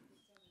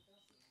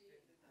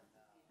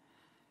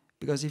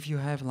 Because if you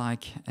have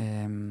like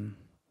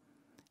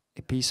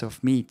a piece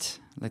of meat,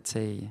 let's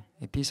say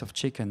a piece of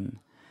chicken,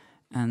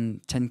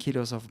 and 10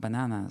 kilos of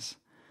bananas,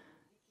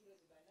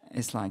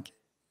 it's like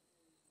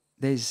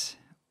there's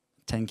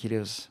 10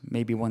 kilos,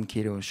 maybe 1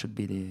 kilo should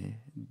be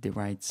the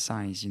right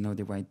size,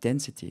 the right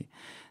density.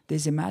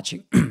 There's a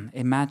matching,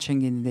 a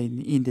matching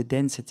in the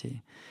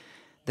density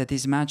that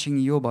is matching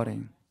your body.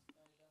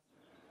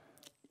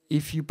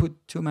 If you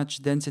put too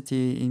much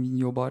density in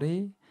your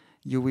body,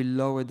 you will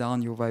lower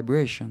down your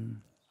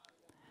vibration.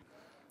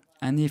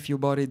 And if your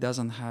body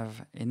doesn't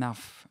have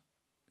enough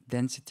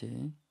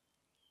density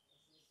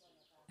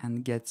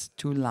and gets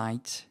too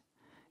light,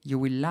 you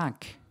will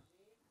lack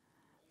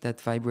that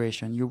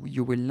vibration.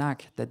 You will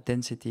lack that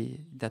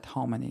density, that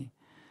harmony.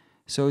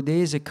 So there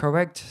is a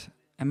correct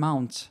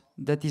amount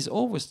that is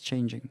always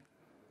changing.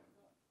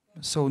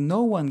 So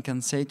no one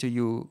can say to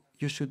you,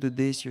 you should do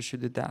this, you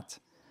should do that.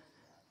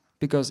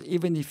 Because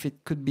even if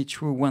it could be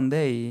true one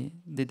day,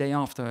 the day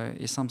after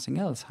is something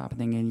else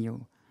happening in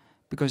you.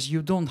 Because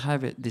you don't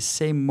have it, the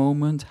same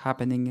moment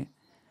happening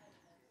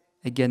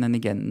again and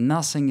again.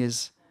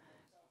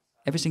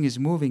 Everything is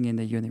moving in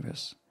the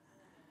universe.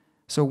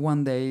 So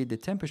one day the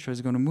temperature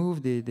is going to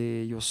move,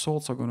 your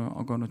salts are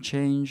going to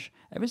change.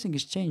 Everything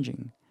is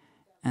changing.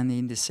 And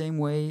in the same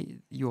way,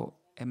 your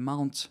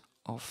amount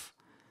of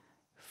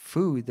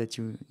food that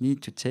you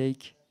need to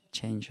take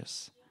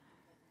changes.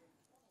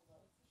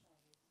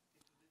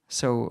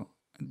 So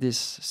this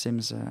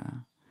seems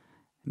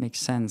makes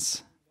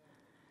sense.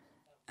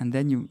 And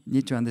then you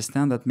need to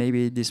understand that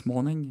maybe this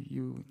morning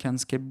you can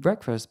skip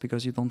breakfast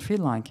because you don't feel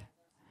like.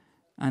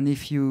 And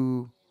if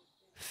you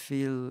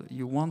feel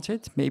you want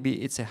it,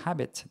 maybe it's a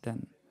habit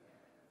then.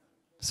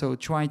 So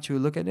try to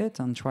look at it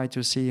and try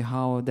to see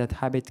how that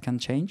habit can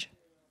change.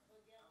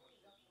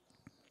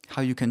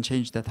 How you can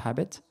change that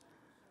habit.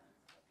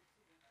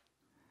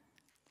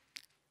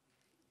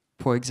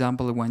 For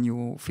example, when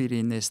you feel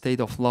in a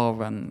state of love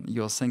and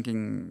you're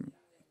thinking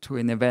to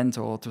an event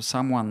or to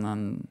someone,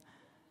 and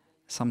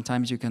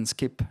sometimes you can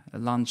skip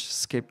lunch,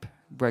 skip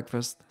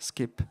breakfast,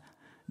 skip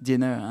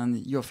dinner,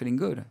 and you're feeling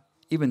good.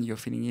 Even you're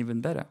feeling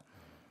even better.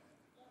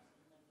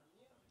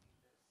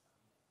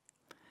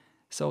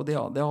 So there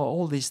are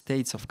all these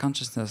states of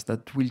consciousness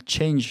that will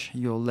change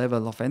your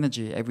level of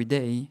energy every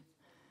day.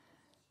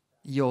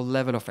 Your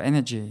level of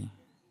energy,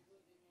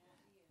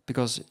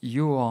 because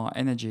you are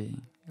energy.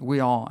 We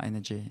are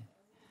energy.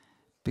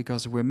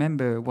 Because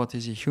remember what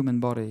is a human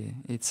body.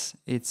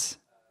 It's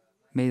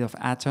made of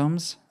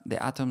atoms.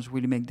 The atoms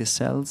will make the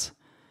cells,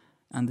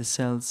 and the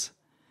cells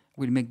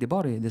will make the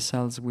body. The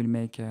cells will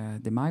make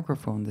the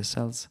microphone. The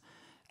cells,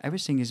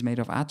 everything is made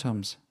of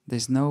atoms.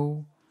 There's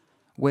no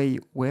way,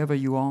 wherever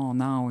you are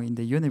now in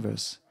the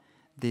universe,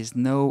 there's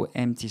no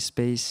empty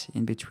space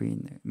in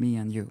between me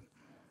and you.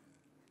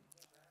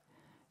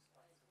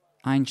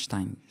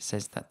 Einstein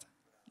says that.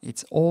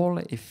 It's all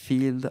a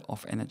field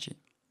of energy.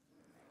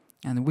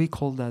 And we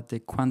call that the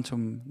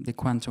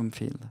quantum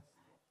field.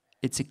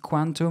 It's a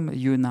quantum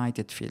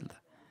united field.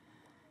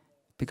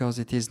 Because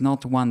it is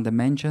not one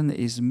dimension, it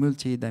is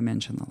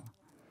multi-dimensional.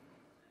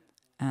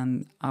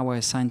 And our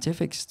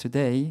scientifics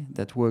today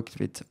that work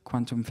with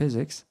quantum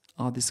physics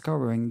are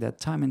discovering that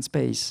time and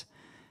space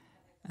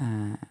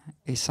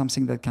is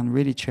something that can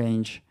really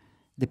change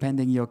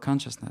depending your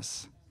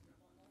consciousness.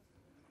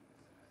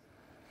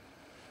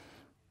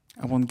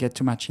 I won't get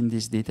too much in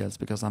these details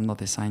because I'm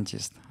not a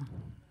scientist.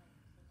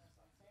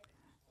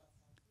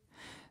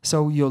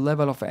 So your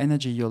level of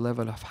energy, your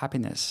level of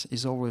happiness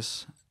is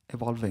always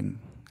evolving,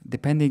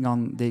 depending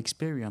on the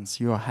experience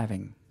you are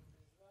having.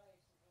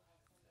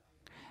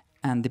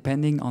 And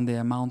depending on the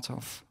amount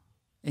of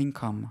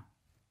income,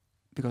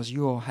 because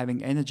you are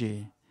having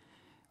energy.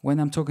 When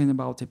I'm talking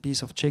about a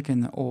piece of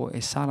chicken or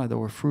a salad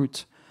or a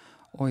fruit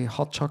or a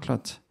hot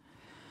chocolate,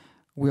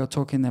 we are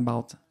talking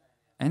about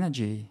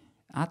energy,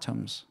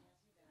 atoms,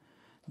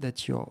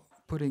 that you're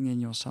putting in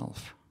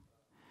yourself.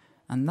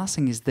 And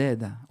nothing is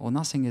dead or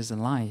nothing is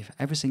alive.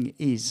 Everything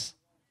is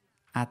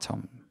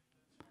atom.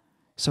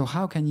 So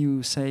how can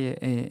you say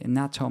an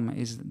atom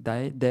is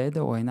dead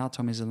or an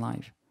atom is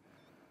alive?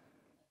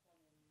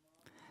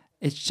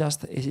 It's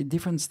just a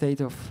different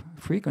state of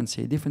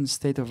frequency, a different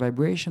state of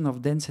vibration,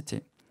 of density.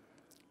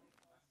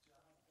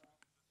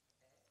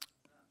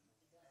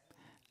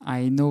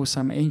 I know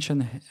some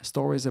ancient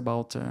stories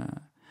about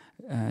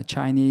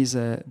Chinese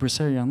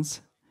Breatharians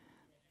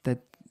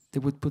that they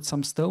would put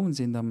some stones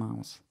in their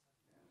mouths.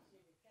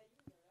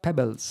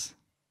 Pebbles.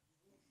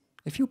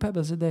 A few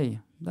pebbles a day.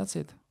 That's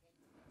it.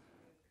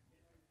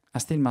 I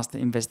still must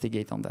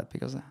investigate on that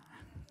because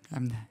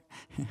I'm...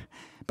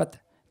 But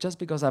just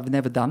because I've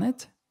never done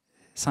it,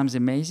 sounds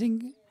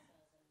amazing.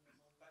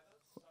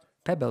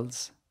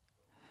 Pebbles.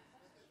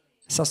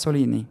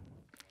 Sassolini.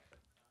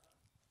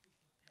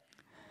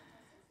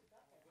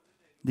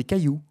 Des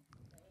cailloux.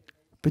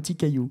 Petits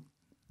cailloux.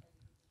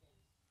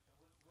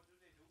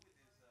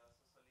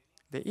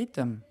 They eat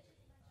them.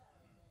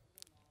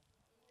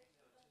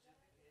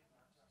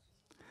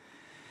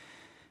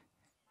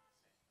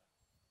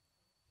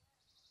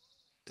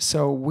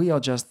 So we are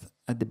just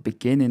at the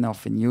beginning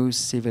of a new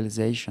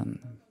civilization.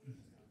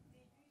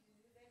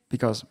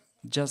 Because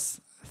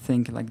just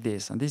think like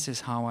this, and this is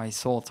how I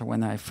thought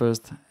when I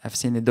first have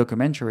seen a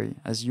documentary.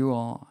 As you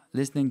are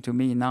listening to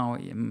me now,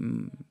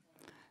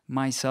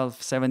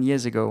 myself 7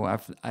 years ago,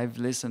 I've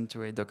listened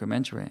to a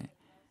documentary,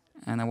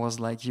 and I was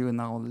like you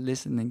now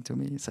listening to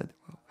me. I said,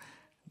 well,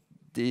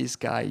 this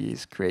guy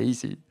is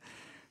crazy.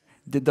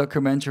 The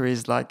documentary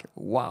is like,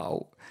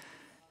 wow.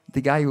 The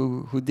guy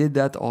who did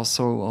that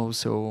also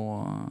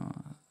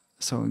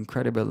so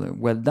incredible,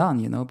 well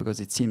done, because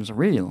it seems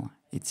real.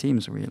 It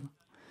seems real.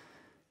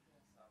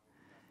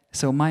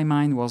 So my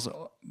mind was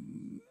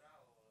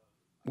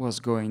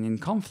going in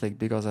conflict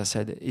because I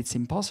said it's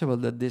impossible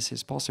that this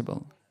is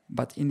possible.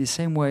 But in the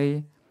same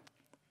way,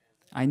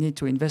 I need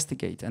to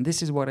investigate, and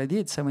this is what I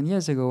did 7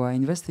 years ago. I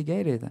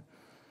investigated,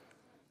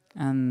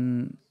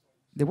 and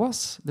there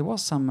was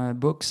some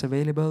books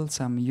available,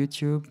 some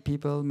YouTube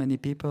people, many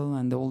people,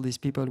 and all these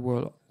people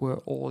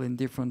were all in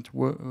different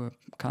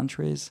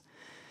countries,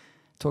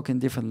 talking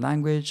different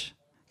language,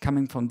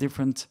 coming from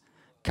different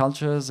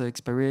cultures,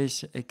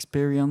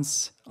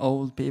 experience,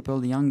 old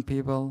people, young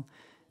people,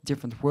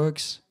 different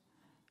works.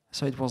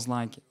 So it was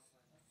like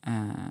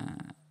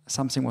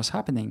something was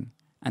happening.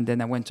 And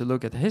then I went to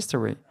look at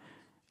history.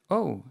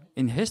 Oh,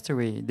 in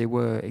history, there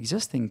were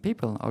existing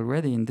people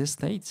already in this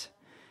state,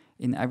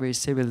 in every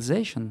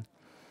civilization.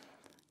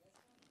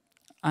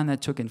 And I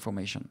took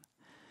information.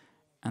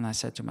 And I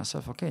said to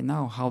myself, okay,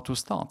 now how to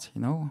start,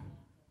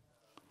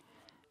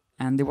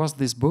 And there was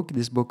this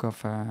book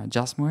of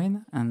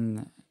Jasmine,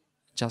 and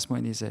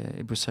Jasmine is a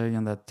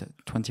Breatharian that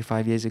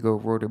 25 years ago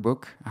wrote a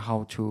book,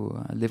 How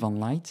to Live on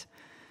Light.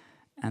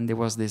 And there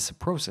was this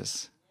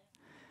process,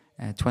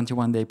 a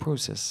 21-day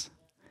process.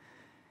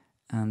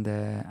 And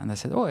I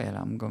said, oh, yeah,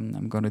 I'm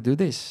going to do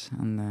this.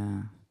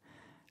 And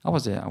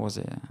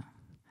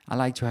I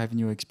like to have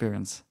new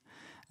experience.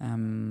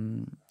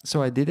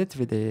 So I did it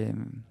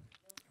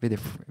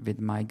with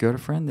my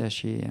girlfriend.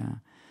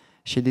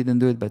 She didn't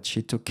do it, but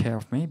she took care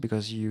of me,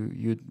 because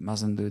you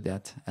mustn't do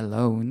that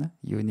alone.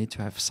 You need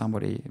to have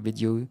somebody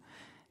with you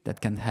that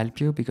can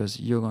help you, because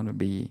you're going to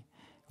be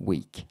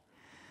weak.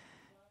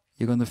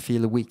 You're going to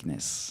feel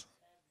weakness.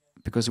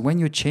 Because when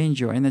you change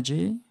your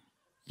energy,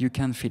 you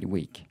can feel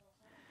weak.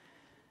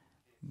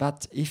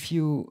 But if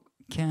you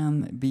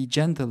can be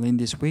gentle in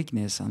this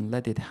weakness and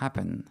let it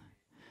happen,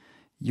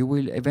 you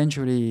will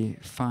eventually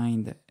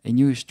find a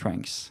new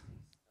strength.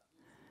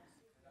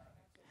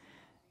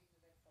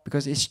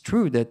 Because it's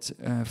true that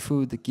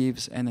food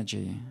gives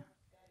energy,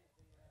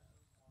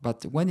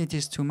 but when it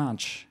is too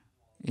much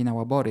in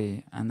our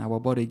body and our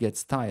body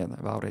gets tired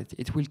about it,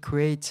 it will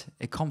create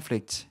a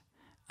conflict,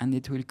 and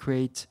it will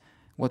create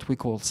what we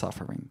call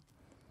suffering.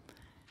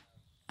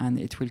 And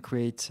it will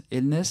create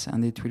illness,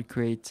 and it will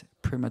create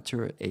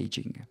premature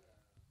aging.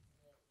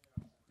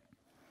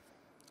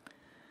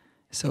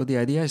 So the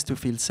idea is to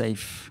feel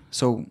safe.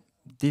 So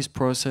this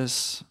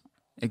process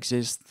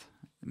exists.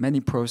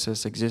 Many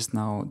processes exist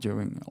now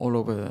all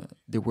over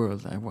the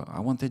world. I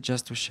wanted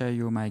just to share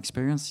you my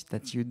experience,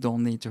 that you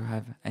don't need to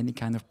have any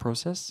kind of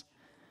process,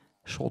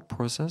 short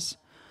process.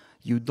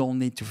 You don't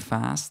need to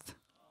fast.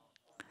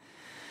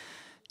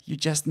 You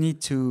just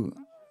need to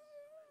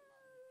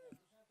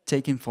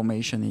take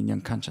information in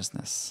your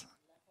consciousness.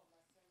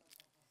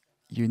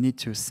 You need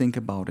to think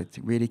about it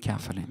really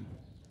carefully.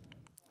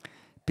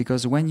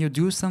 Because when you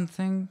do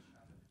something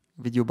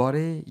with your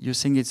body, you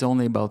think it's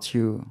only about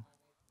you.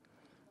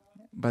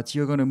 But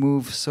you're going to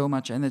move so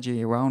much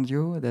energy around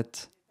you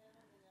that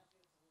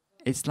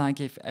it's like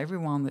if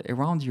everyone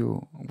around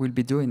you will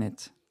be doing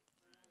it.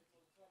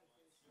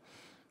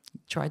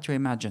 Try to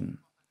imagine.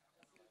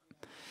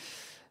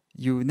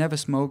 You never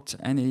smoked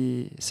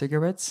any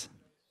cigarettes,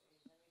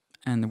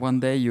 and one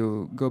day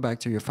you go back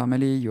to your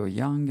family, you're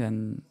young,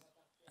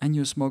 and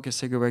you smoke a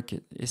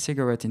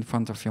cigarette in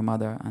front of your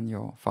mother and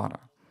your father.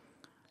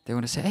 They're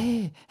going to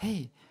say,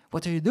 hey,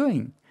 what are you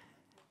doing?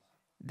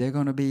 They're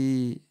going to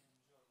be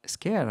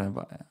scared,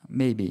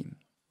 maybe.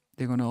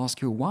 They're going to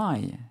ask you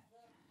why.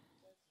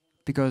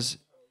 Because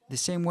the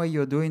same way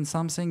you're doing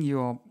something,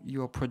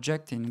 you're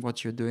projecting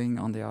what you're doing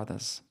on the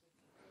others.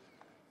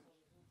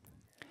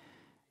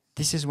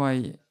 This is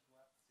why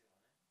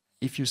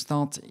if you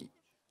start,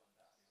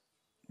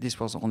 this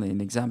was only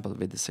an example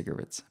with the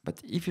cigarettes, but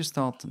if you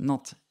start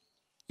not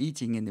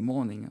eating in the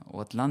morning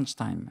or at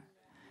lunchtime,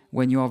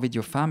 when you are with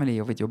your family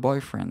or with your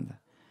boyfriend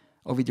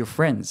or with your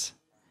friends,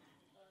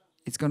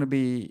 it's going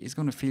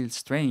to feel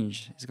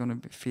strange. It's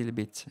going to feel a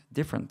bit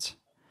different.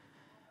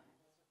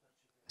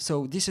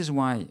 So this is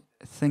why,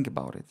 think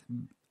about it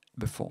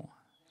before.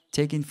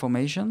 Take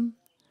information,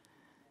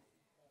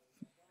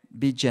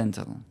 be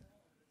gentle.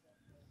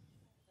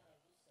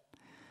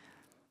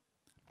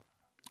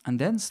 And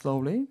then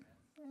slowly,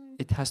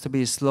 it has to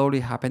be slowly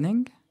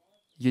happening.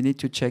 You need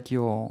to check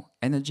your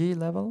energy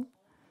level.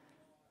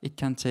 It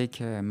can take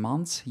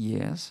months,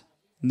 years.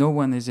 No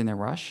one is in a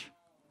rush.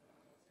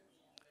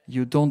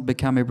 You don't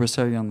become a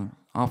Breatharian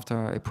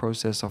after a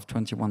process of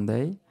 21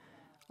 days,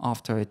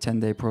 after a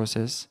 10-day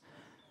process.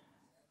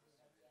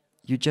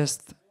 You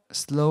just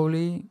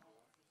slowly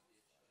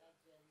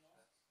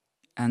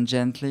and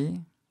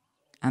gently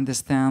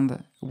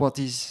understand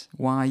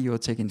why you're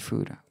taking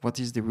food, what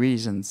is the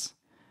reasons.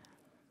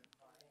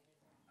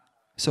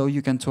 So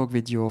you can talk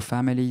with your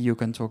family, you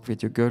can talk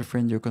with your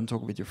girlfriend, you can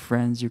talk with your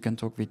friends, you can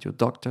talk with your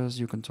doctors,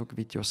 you can talk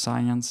with your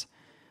science.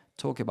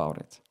 Talk about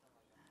it.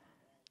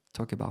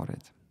 Talk about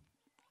it.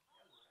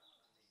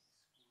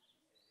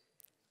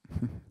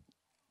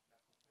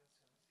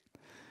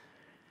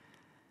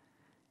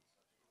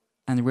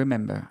 And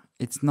remember,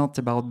 it's not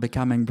about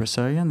becoming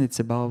Breatharian, it's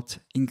about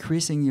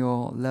increasing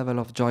your level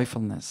of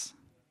joyfulness.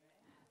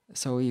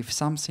 So if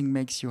something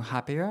makes you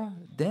happier,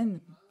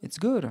 then it's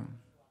good.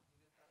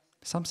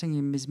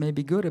 Something is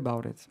maybe good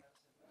about it.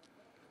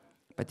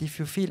 But if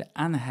you feel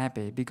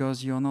unhappy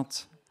because you're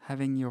not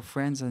having your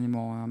friends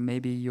anymore,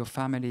 maybe your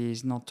family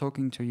is not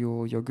talking to you,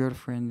 or your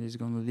girlfriend is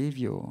going to leave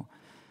you,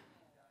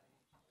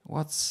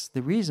 what's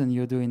the reason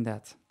you're doing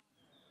that?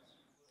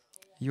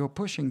 You're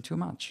pushing too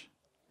much.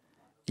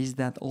 Is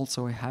that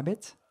also a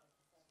habit?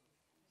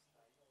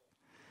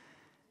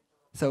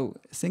 So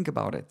think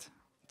about it.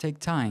 Take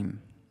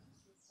time.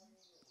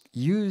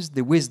 Use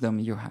the wisdom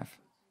you have.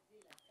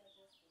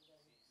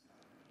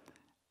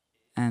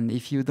 And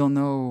if you don't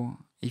know,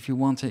 if you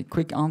want a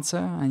quick answer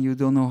and you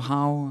don't know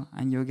how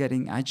and you're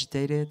getting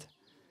agitated,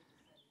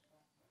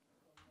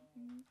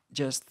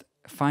 just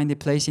find a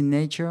place in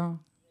nature,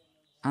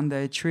 under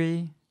a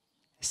tree,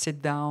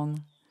 sit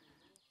down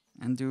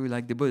and do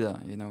like the Buddha,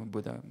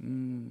 Buddha.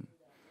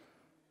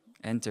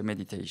 Enter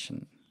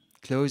meditation.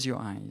 Close your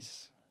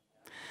eyes.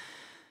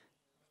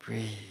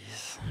 Breathe,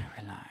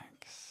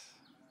 relax.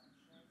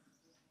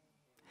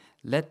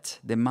 Let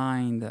the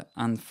mind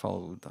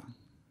unfold.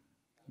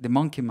 The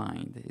monkey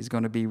mind is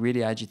going to be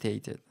really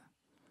agitated.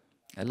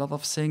 A lot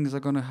of things are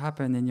going to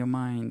happen in your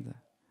mind.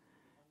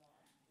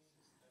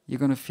 You're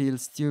going to feel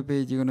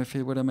stupid. You're going to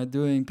feel, what am I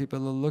doing?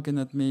 People are looking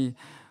at me.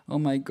 Oh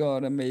my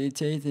God, I'm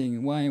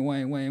meditating. Why?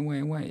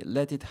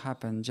 Let it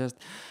happen. Just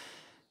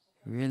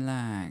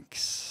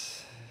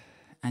relax.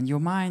 And your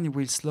mind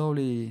will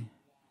slowly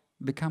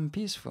become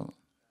peaceful.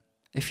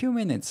 A few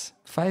minutes,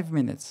 5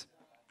 minutes.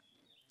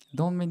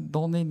 Don't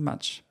need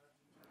much.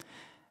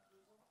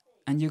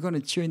 And you're going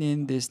to tune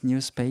in this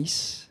new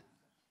space,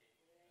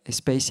 a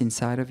space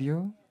inside of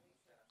you,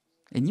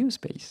 a new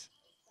space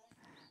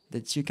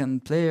that you can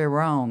play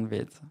around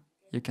with.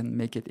 You can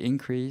make it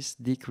increase,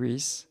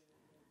 decrease.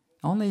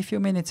 Only a few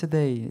minutes a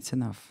day, it's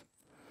enough.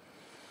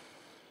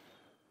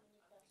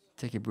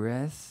 Take a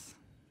breath.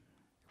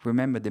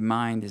 Remember, the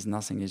mind is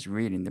nothing is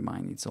real in the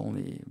mind. It's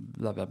only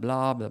blah, blah,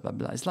 blah, blah, blah,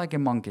 blah. It's like a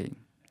monkey.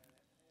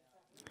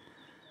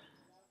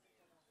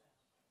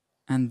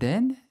 And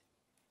then,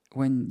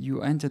 when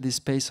you enter this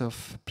space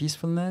of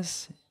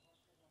peacefulness,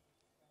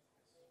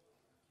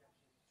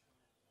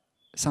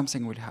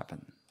 something will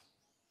happen.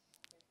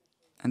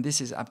 And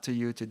this is up to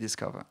you to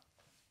discover.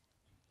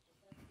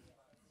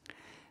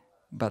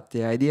 But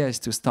the idea is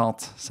to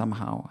start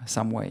somehow,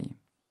 some way.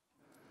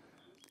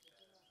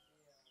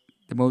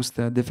 The most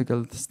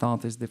difficult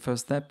start is the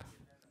first step.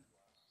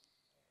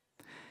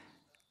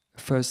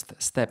 First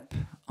step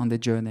on the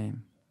journey.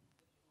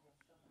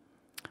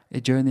 A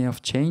journey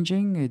of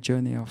changing, a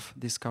journey of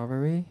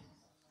discovery,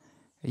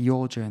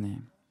 your journey.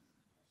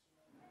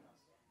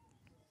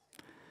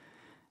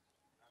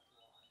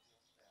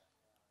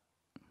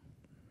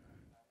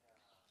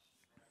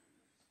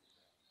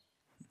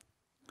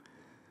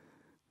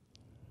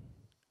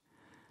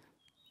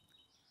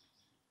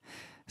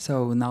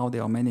 So now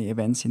there are many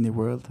events in the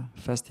world,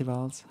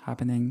 festivals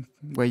happening,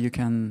 where you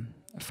can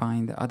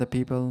find other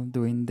people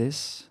doing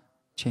this,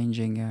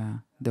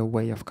 changing their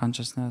way of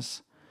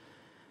consciousness.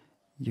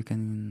 You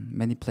can,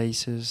 many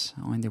places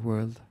in the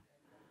world.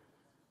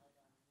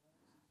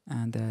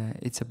 And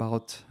it's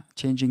about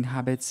changing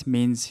habits,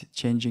 means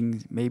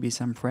changing maybe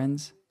some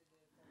friends.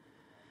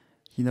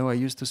 I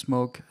used to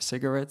smoke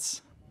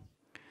cigarettes.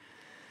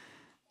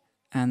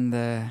 And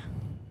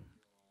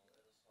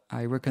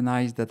I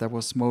recognized that I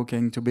was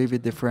smoking to be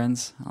with the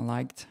friends I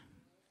liked.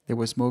 They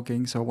were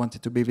smoking, so I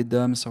wanted to be with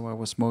them, so I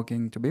was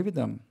smoking to be with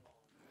them.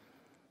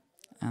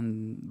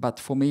 But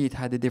for me, it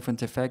had a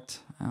different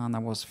effect, and I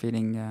was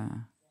feeling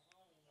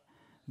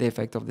the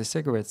effect of the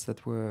cigarettes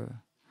that were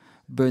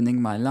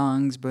burning my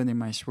lungs, burning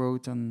my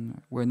throat,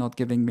 and were not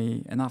giving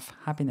me enough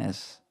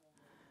happiness.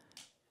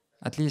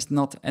 At least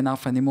not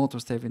enough anymore to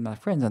stay with my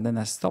friends, and then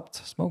I stopped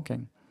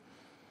smoking.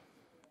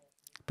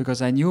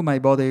 Because I knew my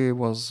body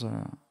was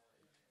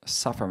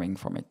suffering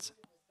from it.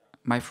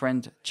 My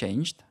friend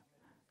changed.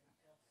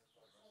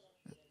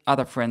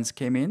 Other friends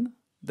came in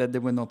that they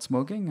were not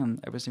smoking, and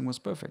everything was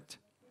perfect.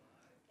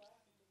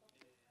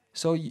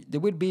 So there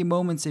will be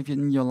moments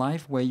in your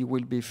life where you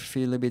will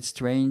feel a bit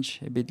strange,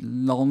 a bit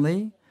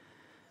lonely.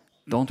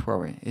 Don't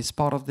worry, it's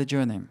part of the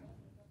journey.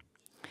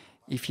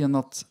 If you're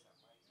not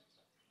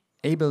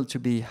able to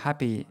be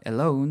happy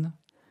alone,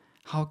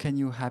 how can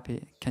you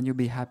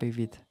be happy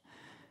with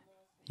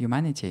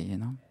humanity,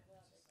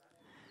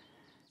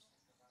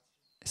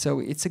 So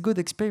it's a good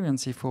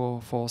experience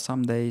for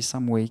some days,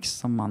 some weeks,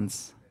 some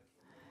months.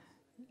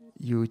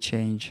 you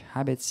change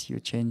habits, you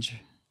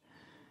change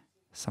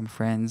some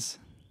friends,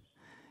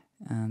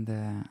 and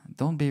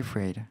don't be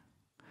afraid.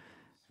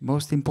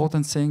 Most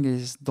important thing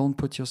is don't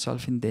put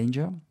yourself in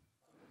danger.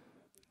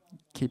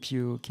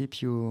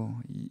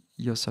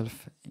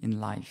 Yourself in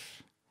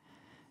life.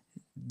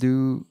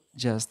 Do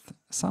just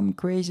some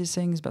crazy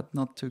things, but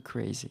not too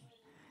crazy.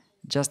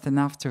 Just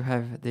enough to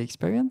have the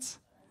experience,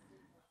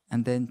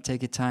 and then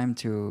take a time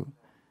to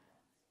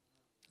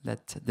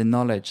let the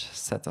knowledge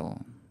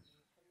settle.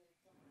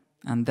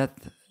 And that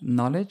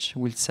knowledge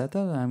will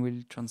settle and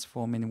will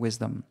transform in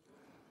wisdom.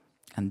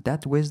 And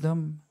that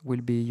wisdom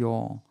will be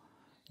your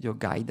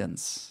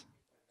guidance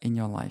in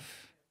your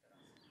life,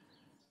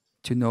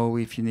 to know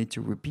if you need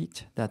to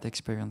repeat that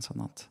experience or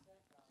not.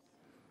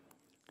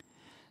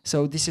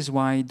 So this is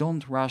why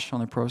don't rush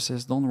on a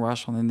process, don't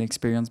rush on an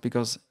experience,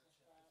 because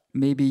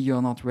maybe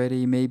you're not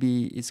ready,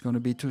 maybe it's going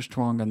to be too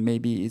strong, and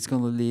maybe it's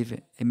going to leave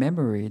a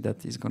memory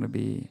that is going to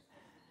be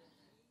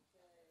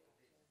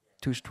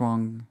too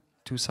strong,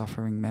 too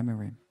suffering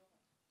memory.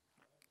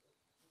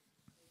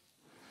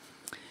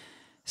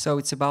 So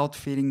it's about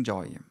feeling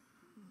joy.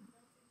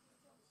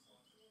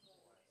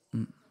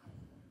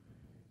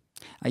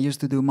 I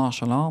used to do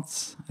martial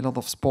arts, a lot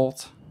of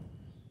sport.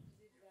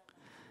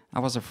 I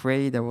was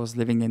afraid. I was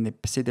living in the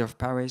city of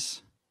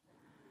Paris.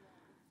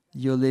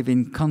 You live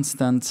in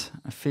constant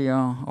fear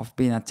of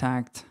being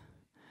attacked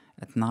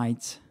at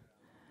night.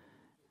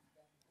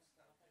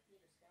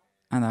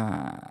 And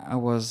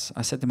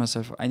I said to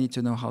myself, I need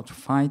to know how to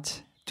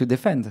fight, to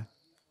defend.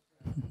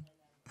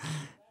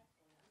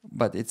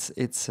 But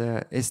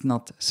it's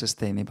not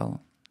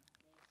sustainable.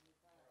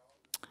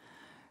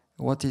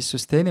 What is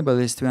sustainable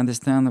is to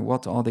understand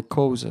what are the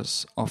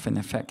causes of an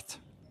effect.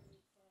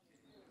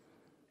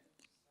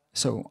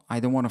 So I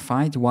don't want to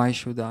fight. Why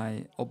should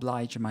I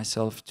oblige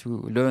myself to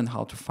learn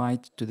how to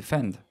fight, to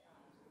defend?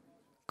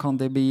 Can't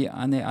there be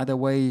any other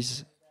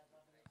ways,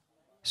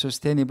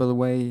 sustainable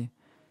way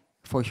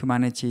for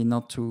humanity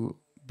not to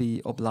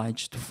be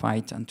obliged to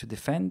fight and to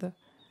defend?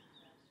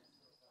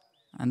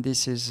 And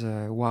this is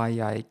why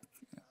I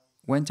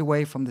went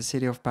away from the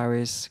city of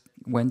Paris,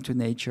 went to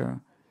nature,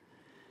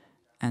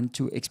 and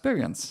to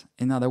experience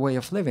another way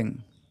of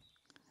living.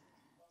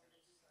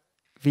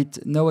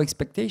 With no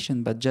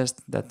expectation, but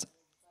just that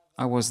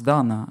I was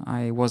done,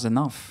 I was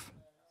enough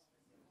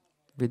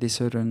with a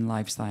certain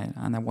lifestyle,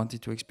 and I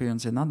wanted to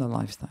experience another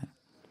lifestyle.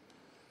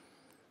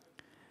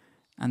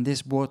 And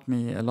this brought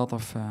me a lot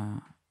of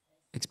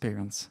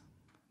experience,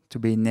 to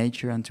be in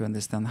nature and to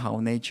understand how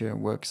nature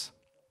works,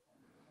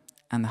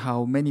 and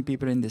how many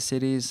people in the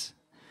cities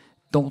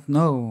don't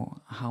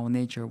know how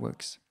nature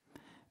works.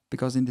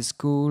 Because in the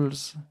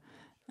schools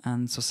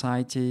and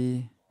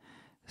society,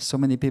 so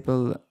many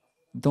people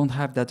don't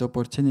have that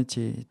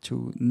opportunity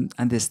to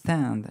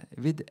understand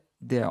with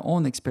their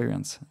own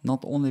experience,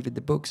 not only with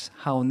the books,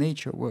 how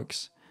nature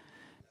works.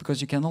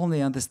 Because you can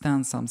only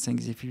understand some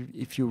things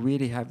if you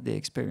really have the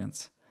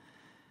experience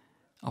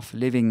of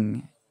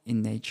living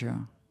in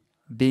nature,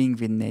 being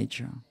with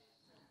nature,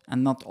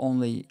 and not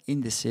only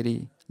in the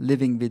city,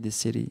 living with the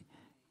city,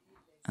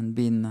 and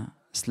being a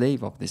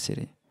slave of the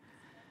city.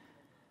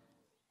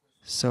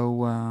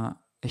 So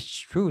it's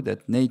true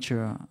that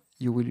nature,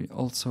 you will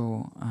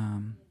also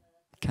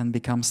can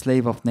become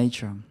slave of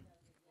nature.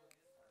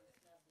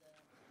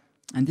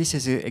 And this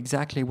is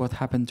exactly what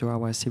happened to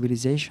our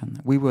civilization.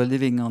 We were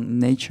living on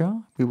nature,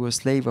 we were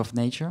slave of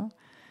nature,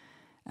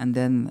 and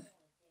then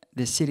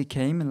the city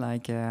came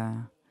like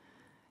a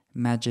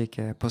magic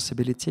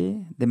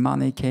possibility. The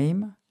money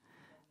came,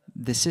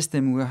 the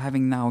system we're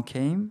having now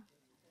came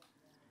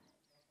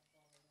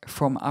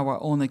from our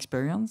own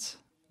experience,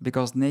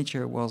 because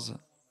nature was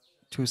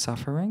too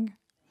suffering.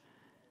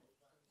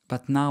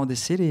 But now the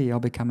city are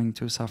becoming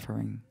too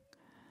suffering,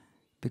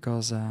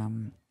 because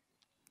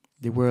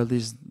the world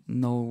is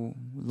no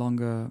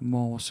longer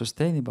more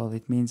sustainable.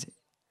 It means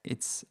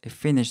it's a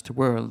finished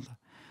world.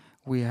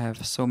 We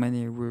have so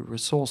many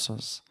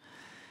resources.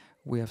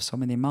 We have so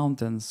many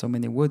mountains, so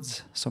many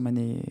woods, so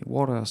many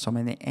water, so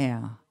many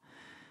air.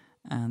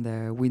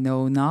 And we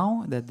know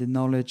now that the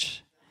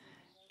knowledge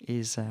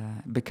is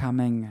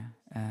becoming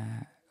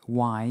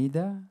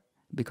wide,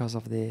 because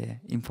of the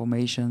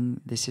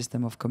information, the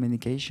system of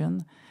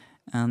communication,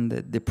 and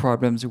the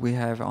problems we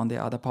have on the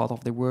other part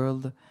of the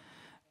world,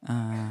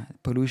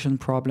 pollution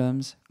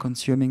problems,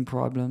 consuming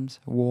problems,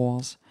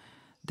 wars.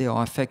 They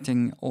are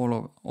affecting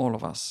all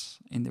of us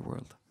in the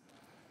world.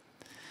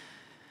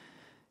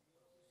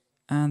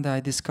 And I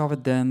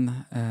discovered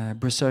then a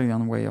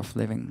Breatharian way of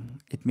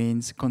living. It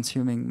means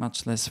consuming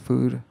much less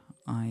food.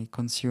 I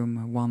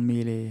consume one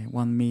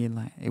meal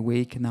a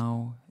week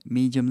now,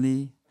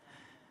 mediumly.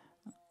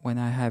 When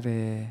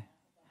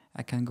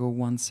I can go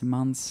once a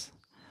month.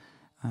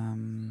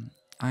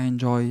 I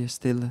enjoy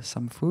still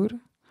some food.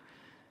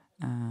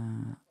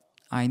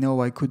 I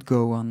know I could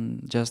go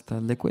on just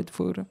liquid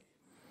food,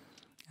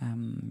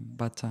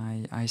 but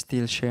I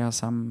still share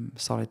some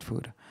solid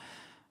food.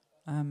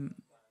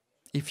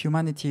 If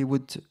humanity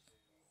would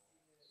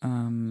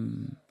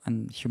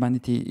and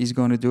humanity is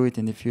going to do it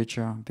in the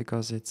future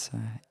because it's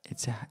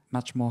a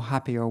much more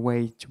happier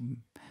way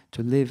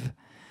to live.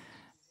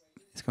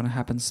 It's going to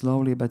happen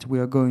slowly, but we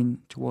are going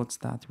towards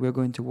that. We are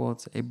going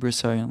towards a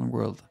Breatharian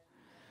world.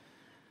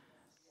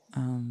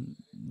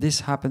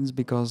 This happens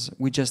because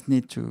we just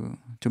need to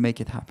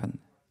make it happen.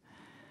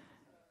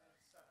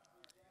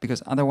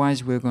 Because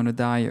otherwise we're going to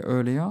die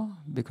earlier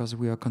because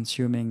we are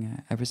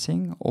consuming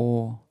everything,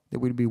 or there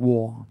will be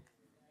war.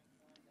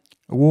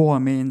 War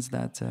means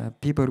that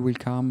people will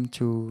come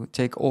to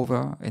take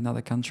over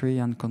another country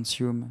and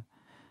consume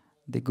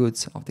the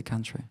goods of the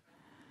country.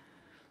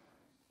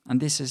 And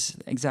this is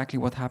exactly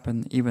what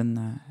happened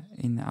even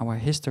in our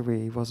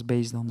history. It was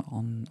based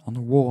on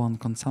war and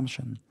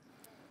consumption.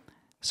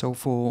 So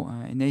for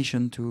a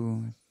nation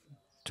to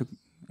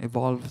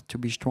evolve, to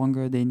be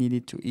stronger, they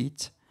needed to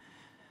eat.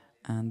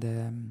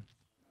 And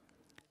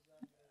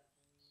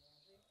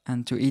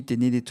to eat, they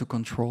needed to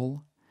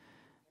control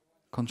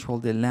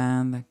the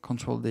land,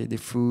 control the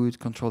food,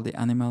 control the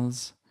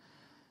animals,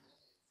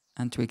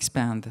 and to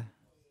expand.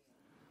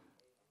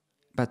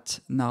 But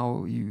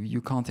now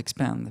you can't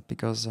expand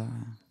because,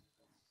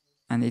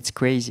 and it's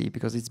crazy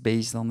because it's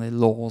based on the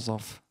laws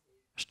of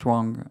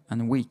strong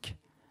and weak.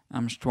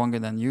 I'm stronger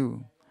than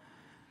you.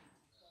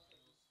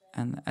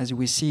 And as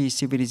we see,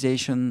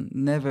 civilization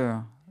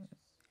never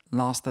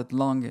lasted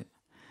long.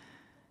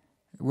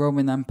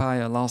 Roman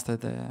Empire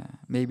lasted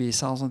maybe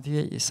 1,000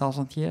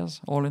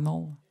 years, all in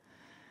all.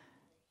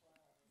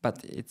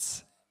 But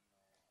it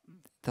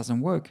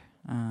doesn't work.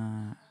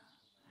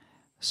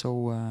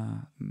 So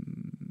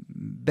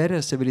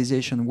better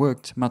civilization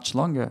worked much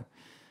longer,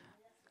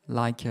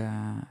 like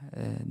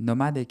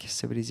nomadic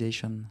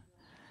civilization,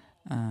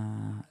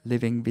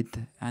 living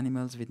with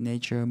animals, with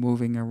nature,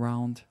 moving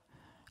around,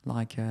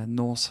 like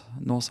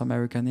North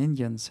American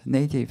Indians,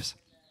 natives,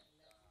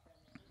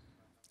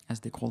 as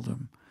they call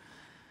them.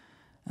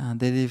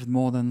 They lived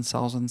more than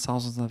thousands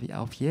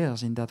of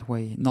years in that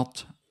way,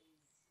 not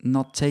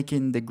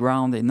taking the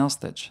ground in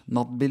hostage,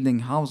 not building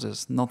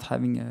houses, not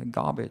having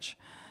garbage,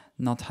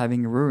 not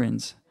having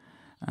ruins,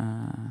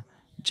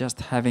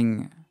 just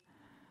having,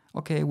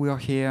 okay, we are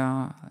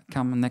here,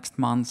 come next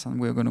month and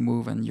we're going to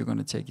move and you're going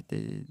to take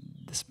the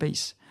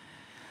space.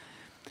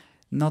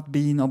 Not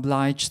being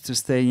obliged to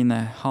stay in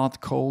a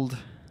hard cold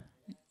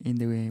in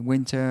the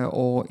winter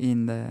or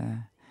in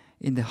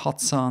the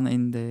hot sun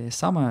in the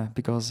summer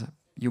because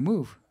you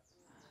move.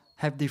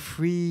 Have the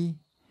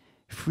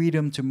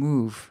freedom to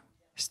move.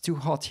 It's too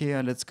hot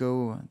here, let's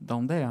go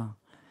down there.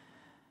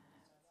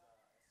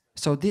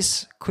 So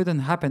this couldn't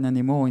happen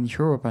anymore in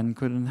Europe and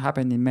couldn't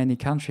happen in many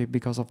countries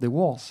because of the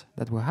wars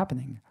that were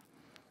happening.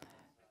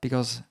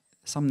 Because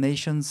some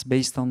nations,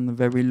 based on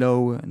very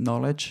low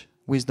knowledge,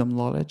 wisdom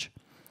knowledge,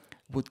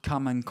 would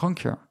come and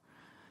conquer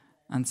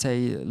and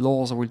say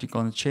laws are really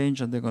going to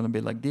change and they're going to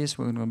be like this,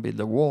 we're going to build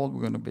a wall,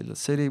 we're going to build a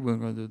city, we're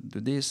going to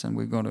do this, and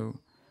we are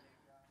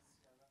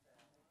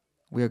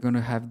going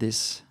to have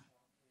this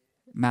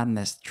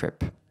madness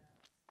trip.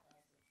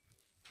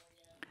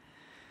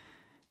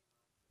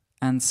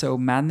 And so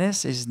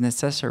madness is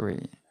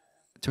necessary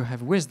to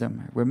have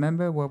wisdom.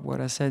 Remember what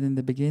I said in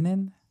the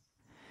beginning?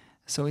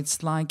 So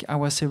it's like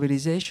our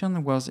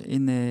civilization was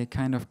in a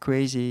kind of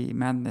crazy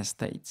madness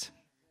state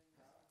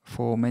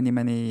for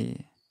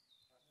many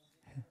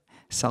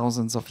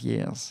thousands of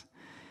years.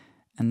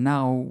 And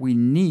now we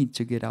need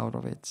to get out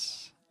of it.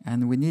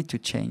 And we need to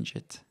change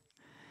it.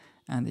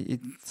 And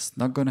it's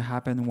not going to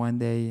happen one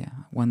day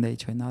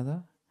to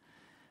another.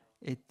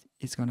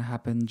 It's going to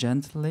happen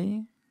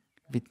gently,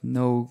 with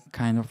no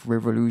kind of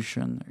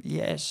revolution.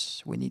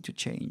 Yes, we need to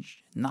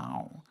change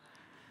now.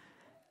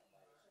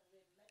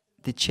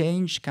 The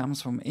change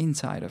comes from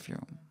inside of you,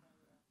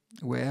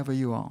 wherever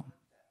you are.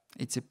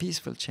 It's a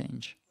peaceful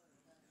change.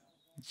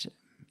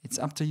 It's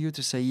up to you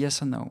to say yes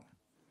or no.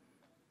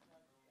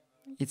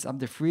 It's up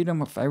the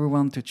freedom of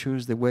everyone to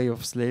choose the way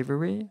of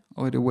slavery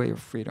or the way of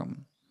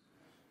freedom.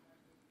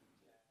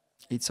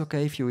 It's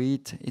okay if you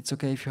eat. It's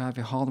okay if you have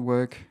a hard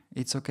work.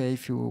 It's okay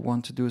if you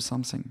want to do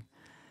something.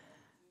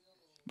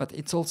 But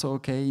it's also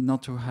okay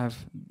not to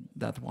have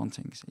that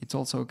wanting. It's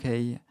also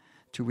okay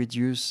to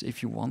reduce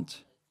if you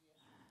want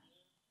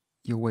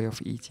your way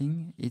of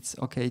eating. It's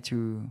okay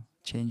to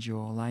change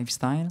your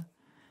lifestyle.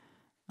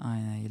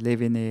 I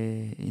live in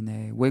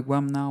a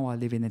wigwam now. I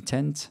live in a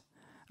tent.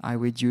 I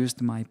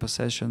reduced my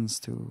possessions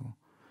to...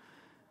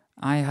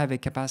 I have a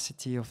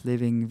capacity of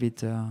living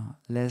with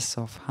less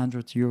of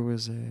 100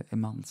 euros a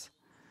month.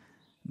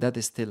 That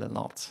is still a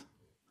lot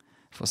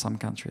for some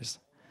countries.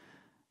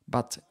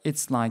 But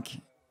it's like...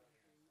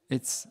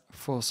 It's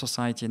for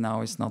society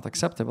now, it's not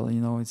acceptable,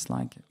 it's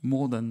like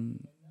more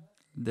than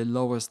the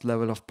lowest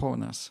level of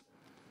poorness.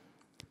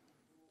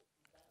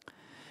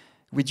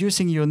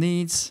 Reducing your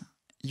needs,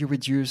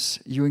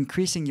 you're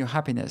increasing your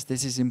happiness.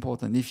 This is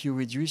important. If you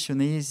reduce your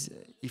needs,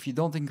 if you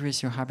don't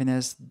increase your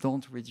happiness,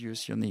 don't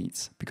reduce your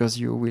needs because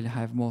you will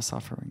have more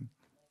suffering.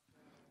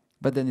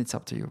 But then it's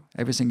up to you.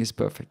 Everything is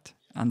perfect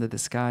under the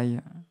sky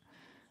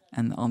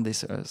and on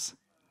this earth.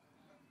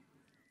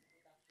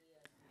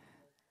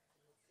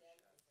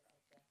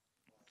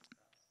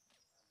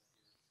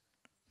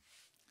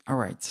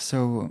 right.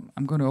 So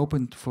I'm going to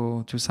open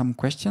to some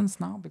questions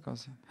now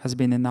because it has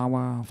been an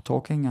hour of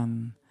talking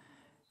and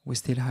we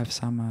still have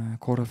some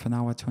quarter of an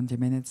hour, 20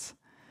 minutes.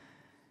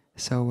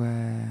 So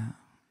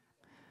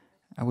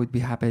I would be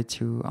happy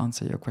to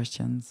answer your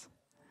questions.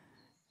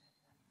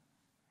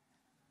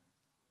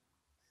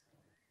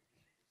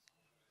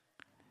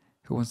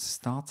 Who wants to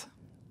start?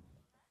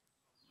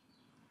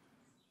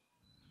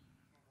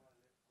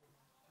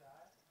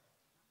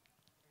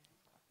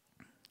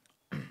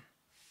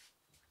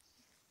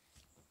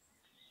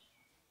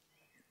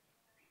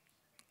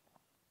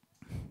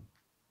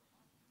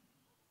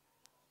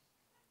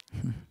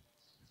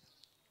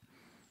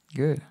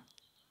 Good.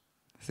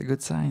 It's a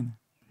good sign.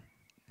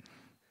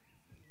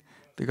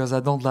 Because I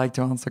don't like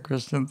to answer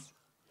questions.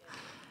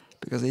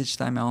 Because each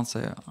time I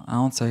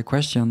answer a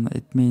question,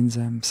 it means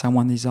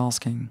someone is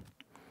asking.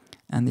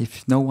 And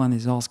if no one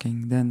is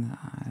asking, then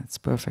it's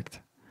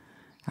perfect.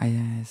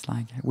 It's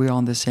like we're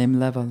on the same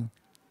level.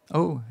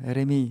 Oh,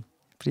 Rémi,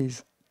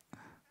 please.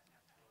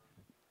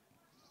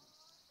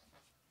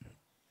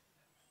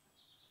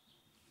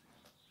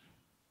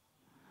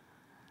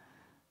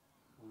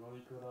 Bonjour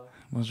Nicolas,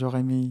 Bonjour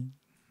Rémi.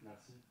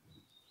 merci.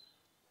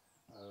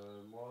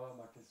 Moi,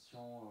 ma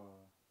question,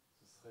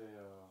 ce serait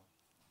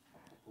à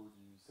propos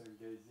du sun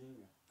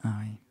gazing. Ah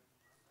oui.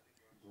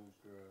 Donc,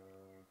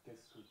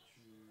 est-ce que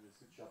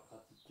tu as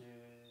pratiqué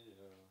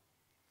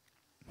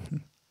est-ce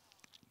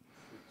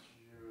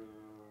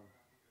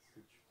que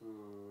tu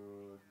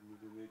peux nous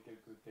donner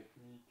quelques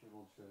techniques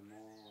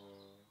éventuellement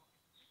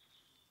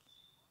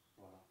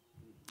voilà.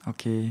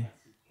 Okay.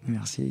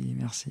 Merci.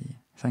 Merci.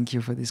 Thank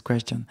you for this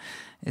question.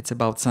 It's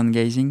about sun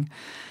gazing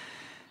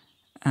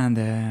and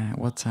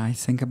what I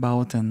think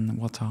about and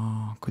what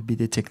could be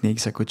the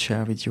techniques I could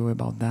share with you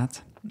about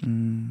that.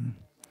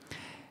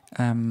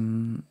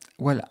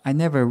 Well, I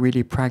never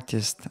really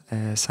practiced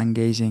sun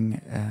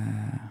gazing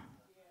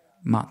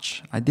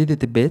much. I did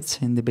it a bit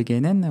in the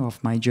beginning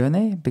of my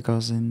journey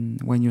because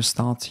when you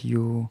start,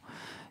 you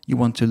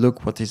want to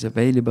look what is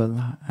available,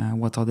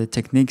 what are the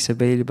techniques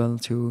available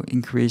to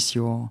increase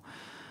your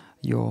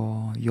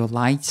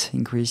light,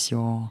 increase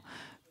your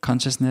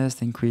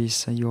consciousness,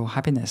 increase your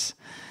happiness.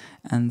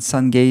 And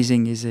sun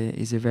gazing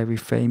is a very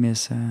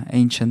famous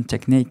ancient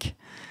technique.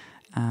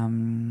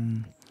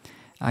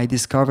 I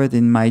discovered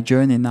in my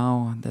journey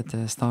now that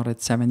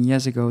started 7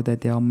 years ago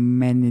that there are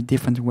many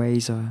different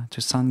ways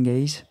to sun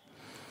gaze.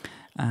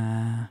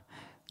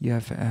 You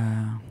have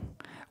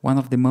one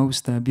of the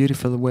most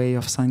beautiful way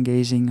of sun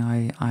gazing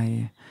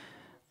I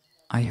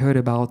heard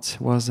about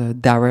was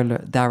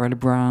Darrell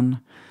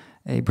Brown,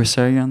 a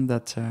Breatharian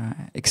that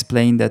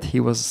explained that he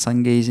was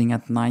sun gazing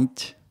at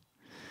night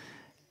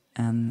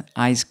and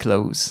eyes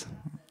closed.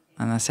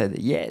 And I said,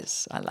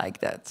 yes, I like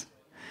that.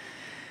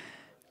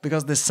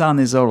 Because the sun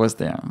is always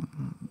there.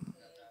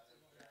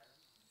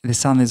 The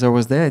sun is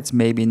always there. It's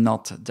maybe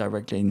not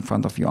directly in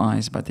front of your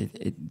eyes, but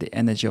the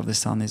energy of the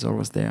sun is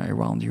always there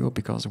around you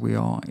because we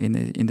are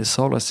in the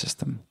solar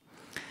system.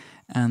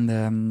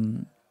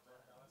 And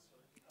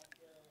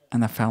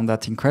I found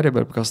that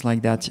incredible because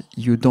like that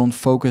you don't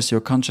focus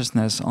your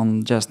consciousness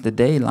on just the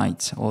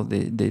daylight or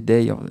the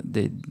day of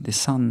the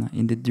sun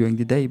during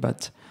the day,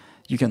 but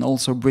you can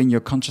also bring your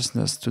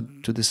consciousness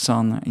to the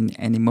sun in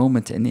any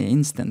moment, any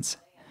instant,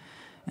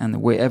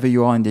 and wherever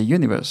you are in the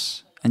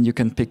universe, and you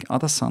can pick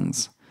other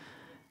suns.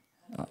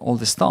 All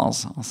the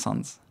stars are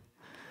suns.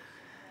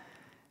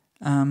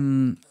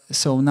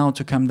 So now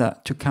to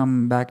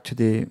come back to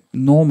the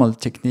normal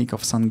technique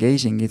of sun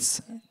gazing,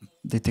 it's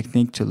the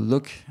technique to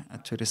look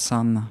to the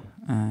sun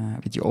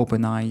with your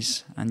open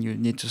eyes, and you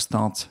need to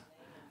start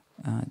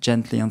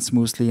gently and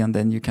smoothly, and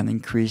then you can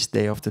increase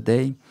day after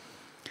day.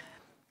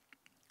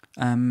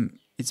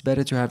 It's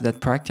better to have that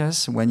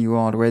practice when you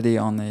are already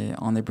on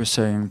a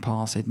Breatharian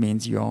path. It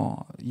means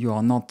you're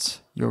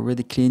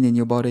already clean in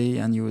your body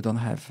and you don't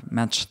have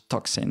much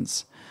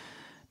toxins,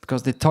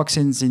 because the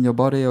toxins in your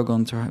body are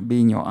going to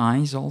be in your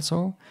eyes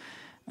also.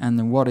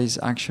 And what is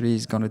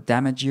going to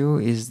damage you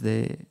is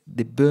the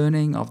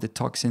burning of the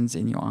toxins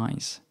in your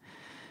eyes.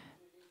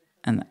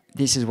 And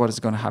this is what is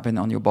going to happen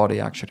on your body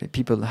actually.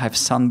 People have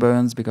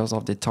sunburns because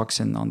of the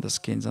toxin on the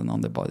skins and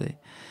on the body.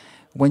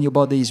 When your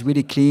body is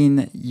really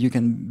clean, you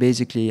can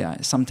basically,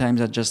 sometimes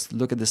I just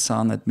look at the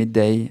sun at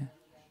midday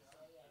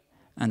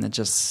and I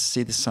just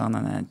see the sun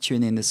and I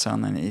tune in the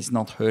sun and it's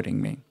not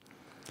hurting me.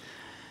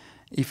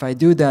 If I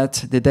do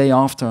that the day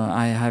after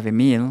I have a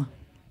meal,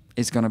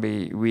 it's going to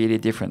be really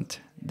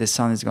different. The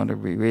sun is going to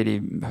be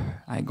really,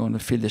 I'm going to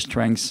feel the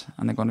strength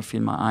and I'm going to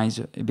feel my eyes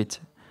a bit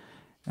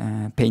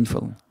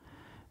painful.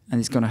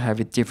 And it's going to have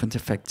a different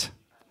effect.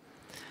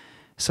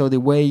 So the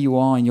way you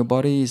are in your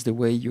body is the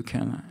way you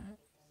can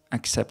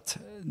accept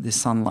the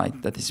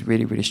sunlight that is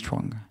really, really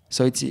strong.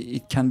 So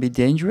it can be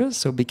dangerous,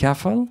 so be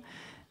careful.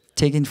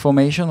 Take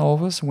information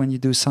always when you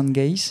do sun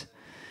gaze.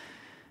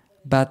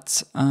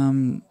 But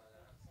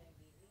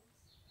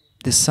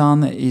the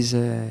sun is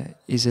a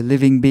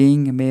living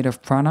being made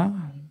of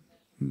prana.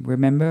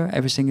 Remember,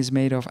 everything is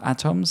made of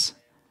atoms.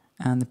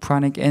 And the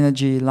pranic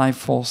energy, life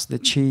force, the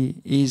chi,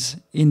 is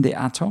in the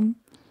atom.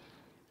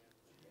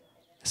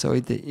 So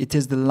it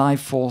is the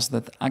life force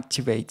that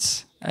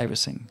activates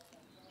everything.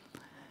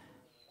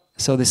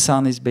 So the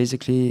sun is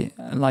basically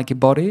like a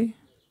body.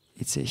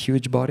 It's a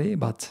huge body,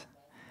 but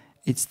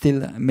it's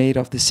still made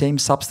of the same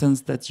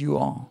substance that you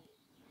are.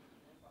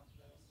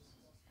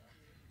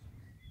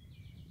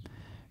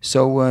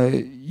 So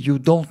you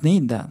don't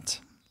need that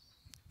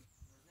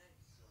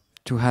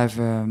to have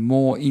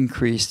more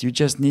increase. You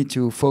just need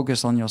to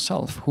focus on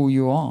yourself, who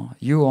you are.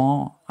 You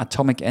are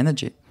atomic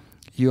energy.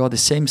 You are the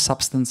same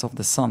substance of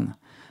the sun.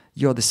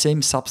 You are the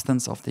same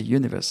substance of the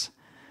universe.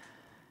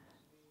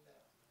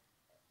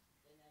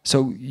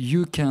 So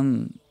you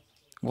can,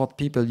 what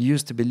people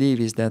used to believe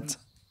is that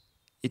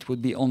it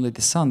would be only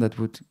the sun that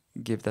would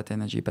give that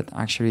energy, but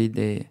actually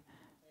the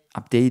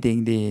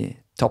updating the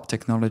top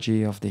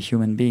technology of the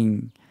human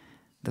being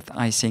that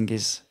I think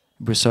is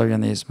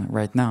Breatharianism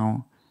right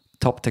now,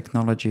 top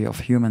technology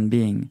of human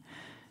being,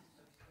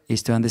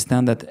 is to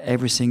understand that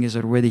everything is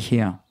already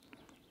here.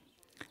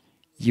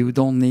 You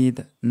don't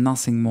need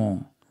nothing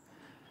more.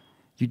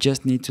 You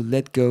just need to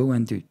let go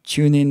and to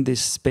tune in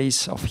this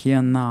space of here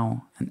and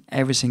now, and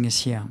everything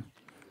is here.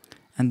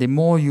 And the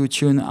more you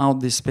tune out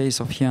this space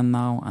of here and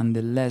now, and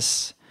the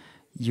less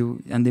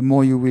you, and the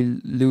more you will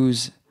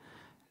lose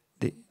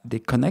the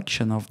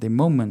connection of the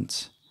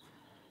moment.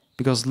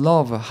 Because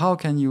love, how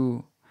can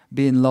you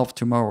be in love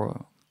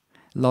tomorrow?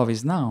 Love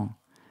is now.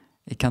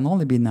 It can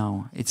only be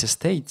now. It's a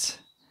state.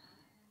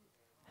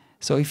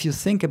 So if you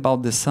think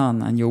about the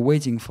sun and you're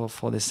waiting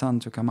for the sun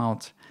to come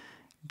out,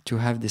 to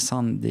have the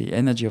sun, the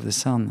energy of the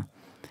sun,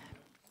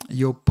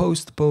 you're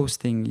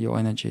posting your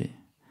energy.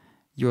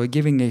 You're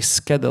giving a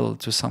schedule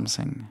to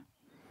something.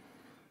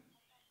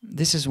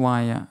 This is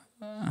why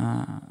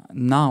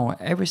now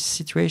every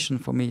situation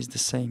for me is the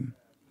same.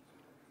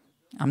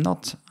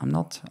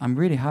 I'm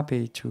really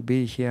happy to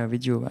be here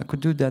with you. I could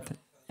do that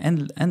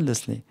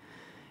endlessly.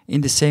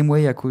 In the same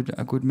way I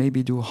could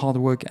maybe do hard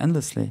work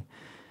endlessly.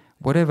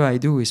 Whatever I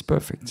do is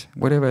perfect.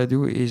 Whatever I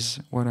do is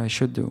what I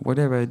should do.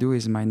 Whatever I do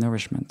is my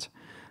nourishment.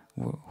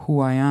 Who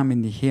I am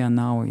in the here and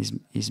now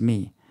is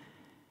me.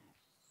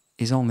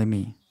 Is only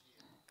me.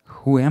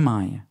 Who am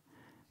I?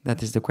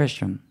 That is the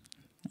question.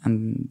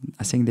 And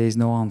I think there is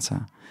no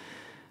answer.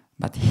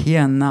 But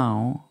here and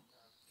now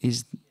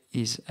is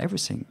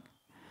everything.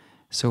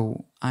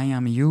 So I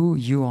am you,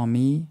 you are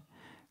me.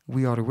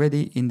 We are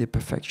already in the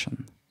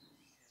perfection.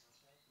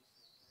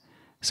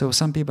 So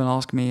some people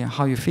ask me,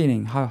 how are you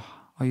feeling? How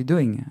are you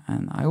doing?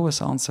 And I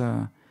always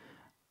answer,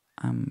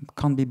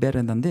 can't be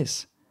better than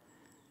this.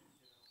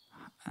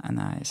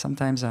 And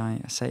sometimes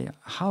I say,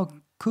 how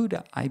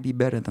could I be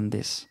better than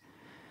this?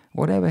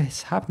 Whatever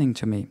is happening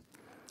to me,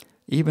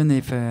 even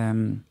if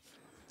I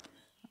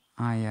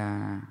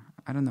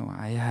don't know,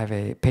 I have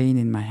a pain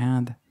in my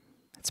hand,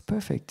 it's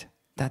perfect.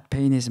 That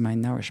pain is my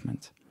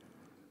nourishment.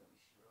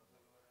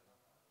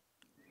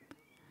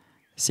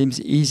 Seems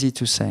easy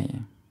to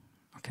say,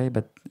 okay,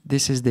 but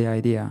this is the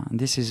idea, and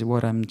this is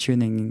what I'm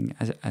tuning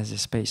as a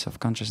space of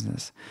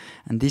consciousness.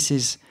 And this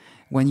is,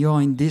 when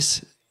you're in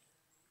this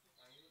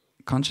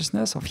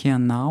consciousness of here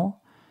and now,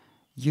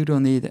 you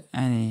don't need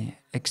any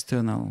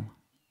external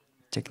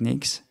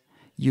techniques.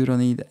 You don't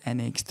need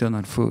any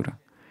external food.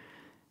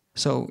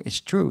 So it's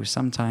true,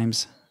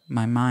 sometimes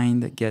my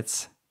mind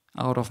gets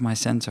out of my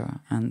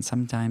center, and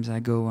sometimes I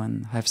go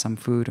and have some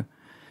food.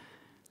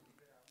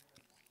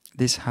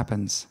 This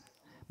happens.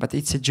 But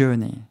it's a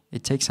journey.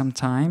 It takes some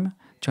time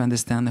to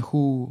understand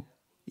who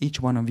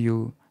each one of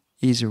you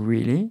is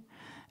really.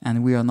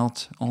 And we are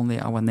not only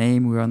our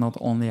name, we are not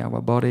only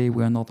our body,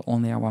 we are not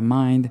only our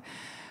mind,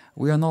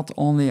 we are not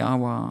only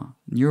our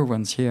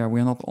neurons here,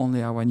 we are not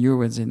only our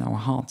neurons in our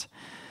heart.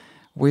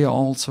 We are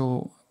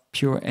also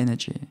pure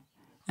energy.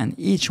 And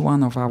each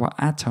one of our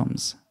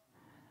atoms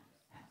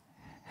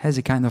has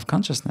a kind of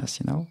consciousness,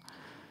 you know.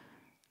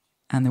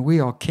 And we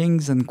are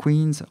kings and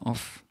queens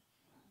of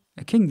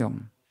a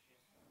kingdom.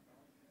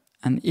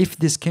 And if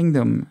this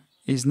kingdom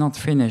is not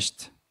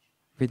finished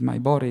with my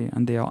body,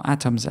 and there are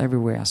atoms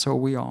everywhere, so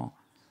we are,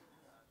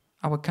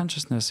 our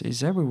consciousness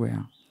is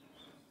everywhere.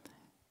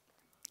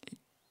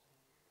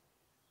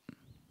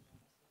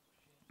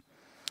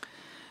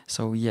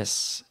 So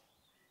yes,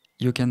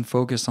 you can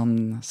focus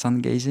on sun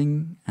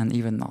gazing and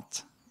even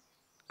not.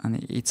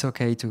 And it's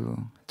okay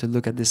to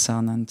look at the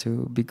sun and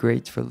to be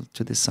grateful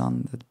to the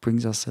sun that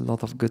brings us a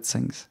lot of good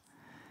things.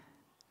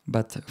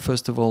 But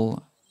first of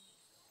all,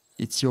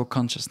 it's your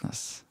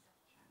consciousness.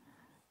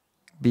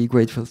 Be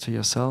grateful to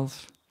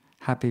yourself,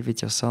 happy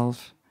with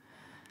yourself.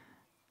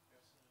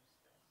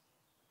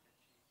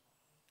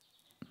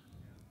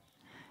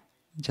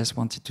 Just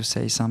wanted to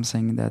say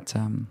something that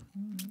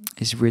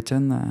is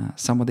written.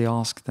 Somebody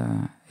asked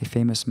a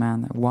famous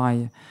man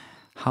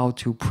how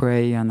to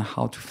pray and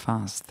how to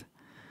fast.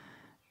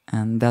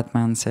 And that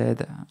man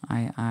said,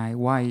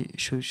 why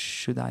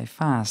should I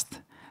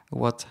fast?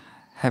 What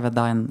have I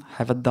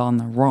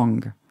done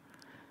wrong?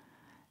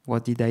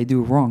 What did I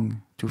do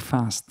wrong to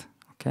fast?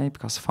 Okay,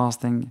 because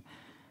fasting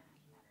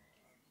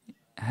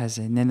has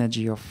an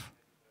energy of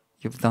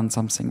you've done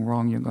something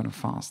wrong, you're going to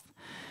fast.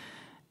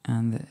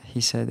 And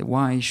he said,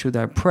 why should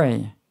I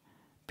pray?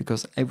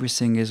 Because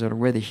everything is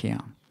already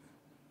here.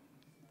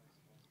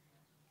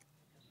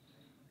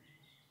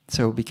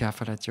 So be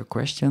careful at your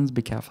questions,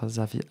 be careful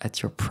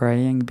at your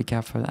praying, be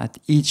careful at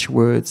each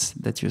words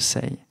that you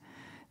say.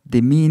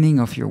 The meaning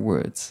of your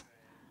words.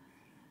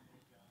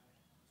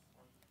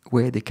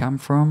 Where they come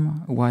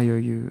from, why are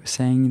you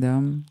saying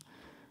them?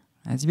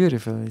 It's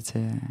beautiful.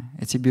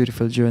 It's a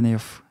beautiful journey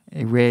of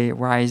a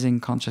rising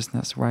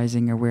consciousness,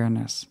 rising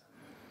awareness.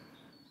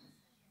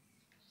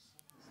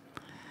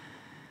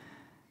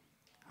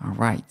 All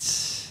right.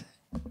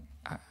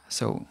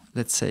 So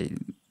let's say,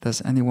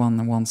 does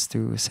anyone wants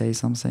to say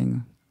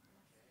something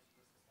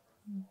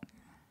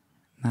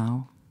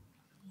now,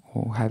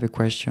 or have a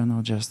question,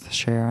 or just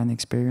share an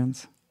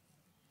experience?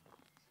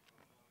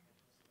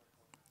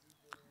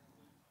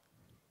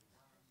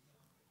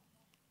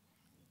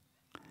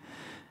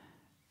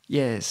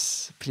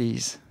 Yes,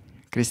 please,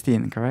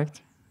 Christine.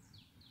 Correct?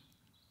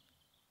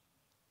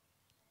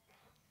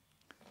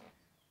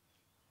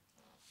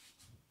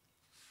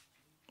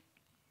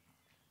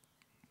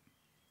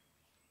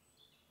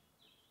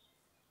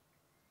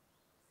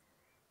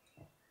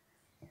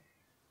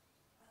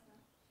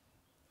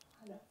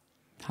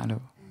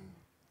 Hello.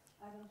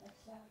 I don't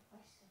actually have a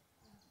question.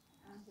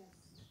 I'm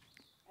just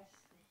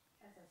actually,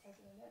 as I said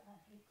earlier, I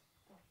hate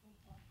talking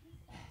about this.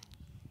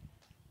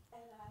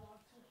 And I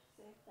want to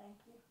say thank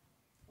you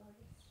for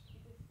this.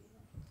 It has been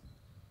an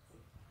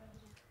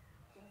incredible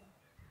journey.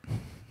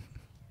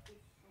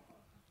 It's so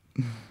awesome.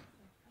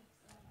 So thanks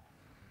so much.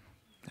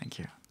 Thank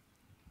you.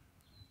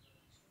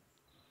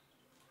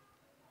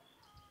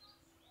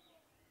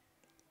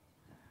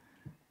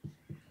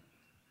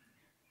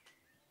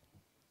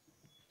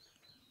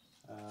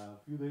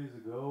 A few days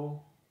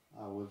ago,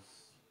 I was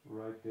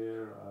right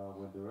there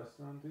where the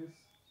restaurant is,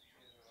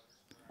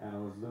 and I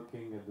was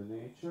looking at the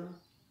nature,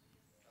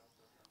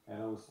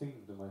 and I was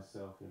thinking to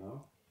myself,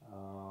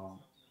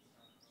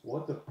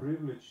 what a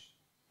privilege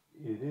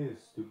it is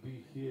to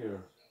be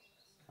here,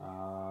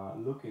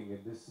 looking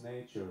at this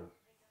nature,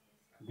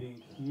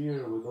 being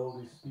here with all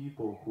these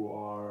people who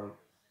are,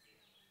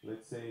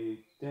 let's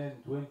say,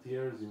 10, 20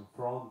 years in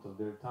front of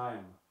their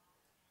time,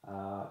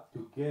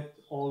 to get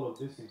all of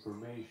this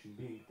information,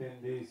 being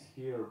 10 days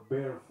here,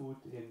 barefoot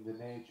in the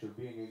nature,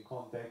 being in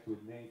contact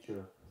with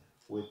nature,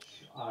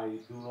 which I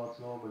do not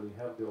normally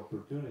have the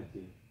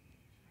opportunity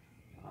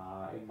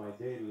in my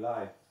daily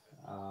life,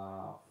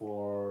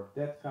 for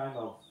that kind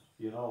of,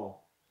 you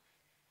know,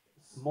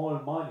 small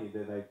money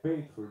that I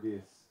paid for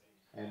this,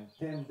 and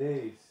 10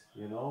 days,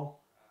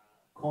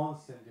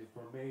 constant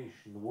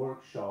information,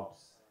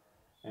 workshops,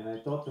 and I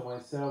thought to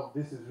myself,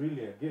 this is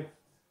really a gift,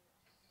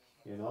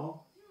 you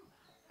know?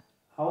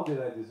 How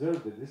did I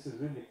deserve it? This is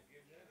really a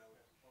gift. And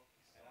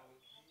I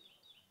would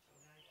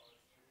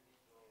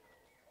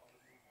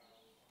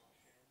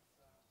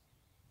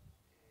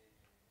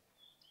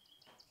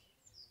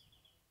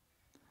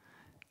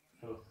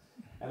Hello.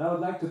 And I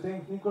would like to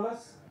thank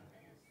Nicolas,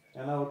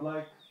 and I would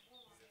like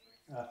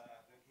that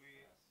we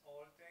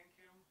all thank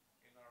him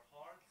in our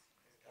hearts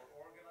for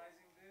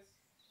organizing this,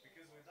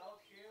 because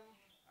without him,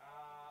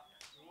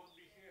 we won't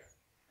be here.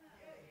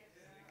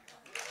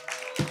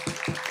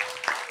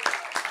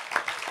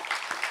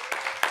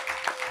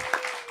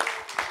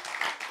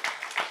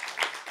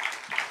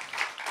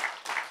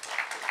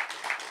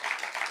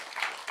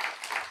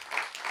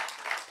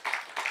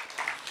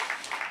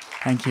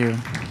 Thank you.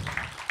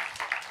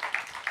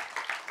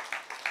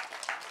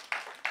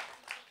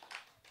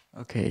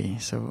 Okay,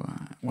 so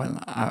well,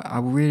 I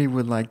really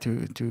would like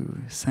to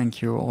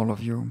thank you, all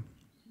of you,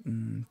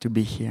 to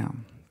be here,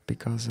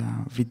 because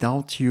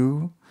without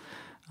you,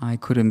 I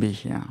couldn't be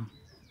here.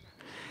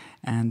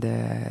 And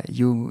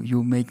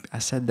you make, I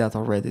said that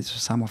already to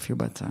some of you,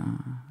 but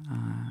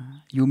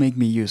you make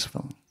me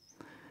useful.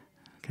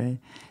 Okay,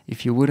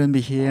 if you wouldn't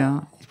be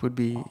here, it would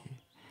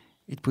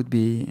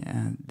be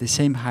the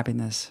same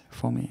happiness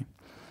for me.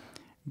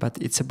 But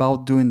it's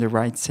about doing the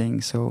right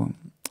thing. So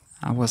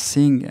I was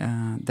seeing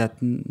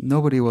that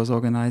nobody was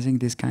organizing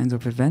this kinds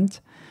of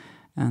event,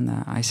 and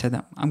I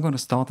said, I'm going to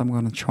start. I'm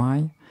going to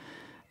try,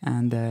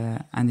 and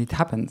it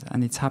happened,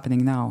 and it's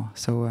happening now.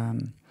 So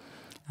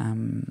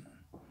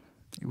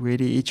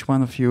really, each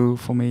one of you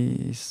for me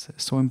is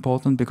so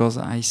important, because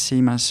I see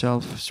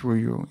myself through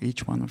you,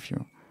 each one of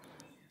you.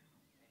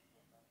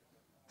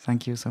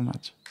 Thank you so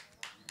much.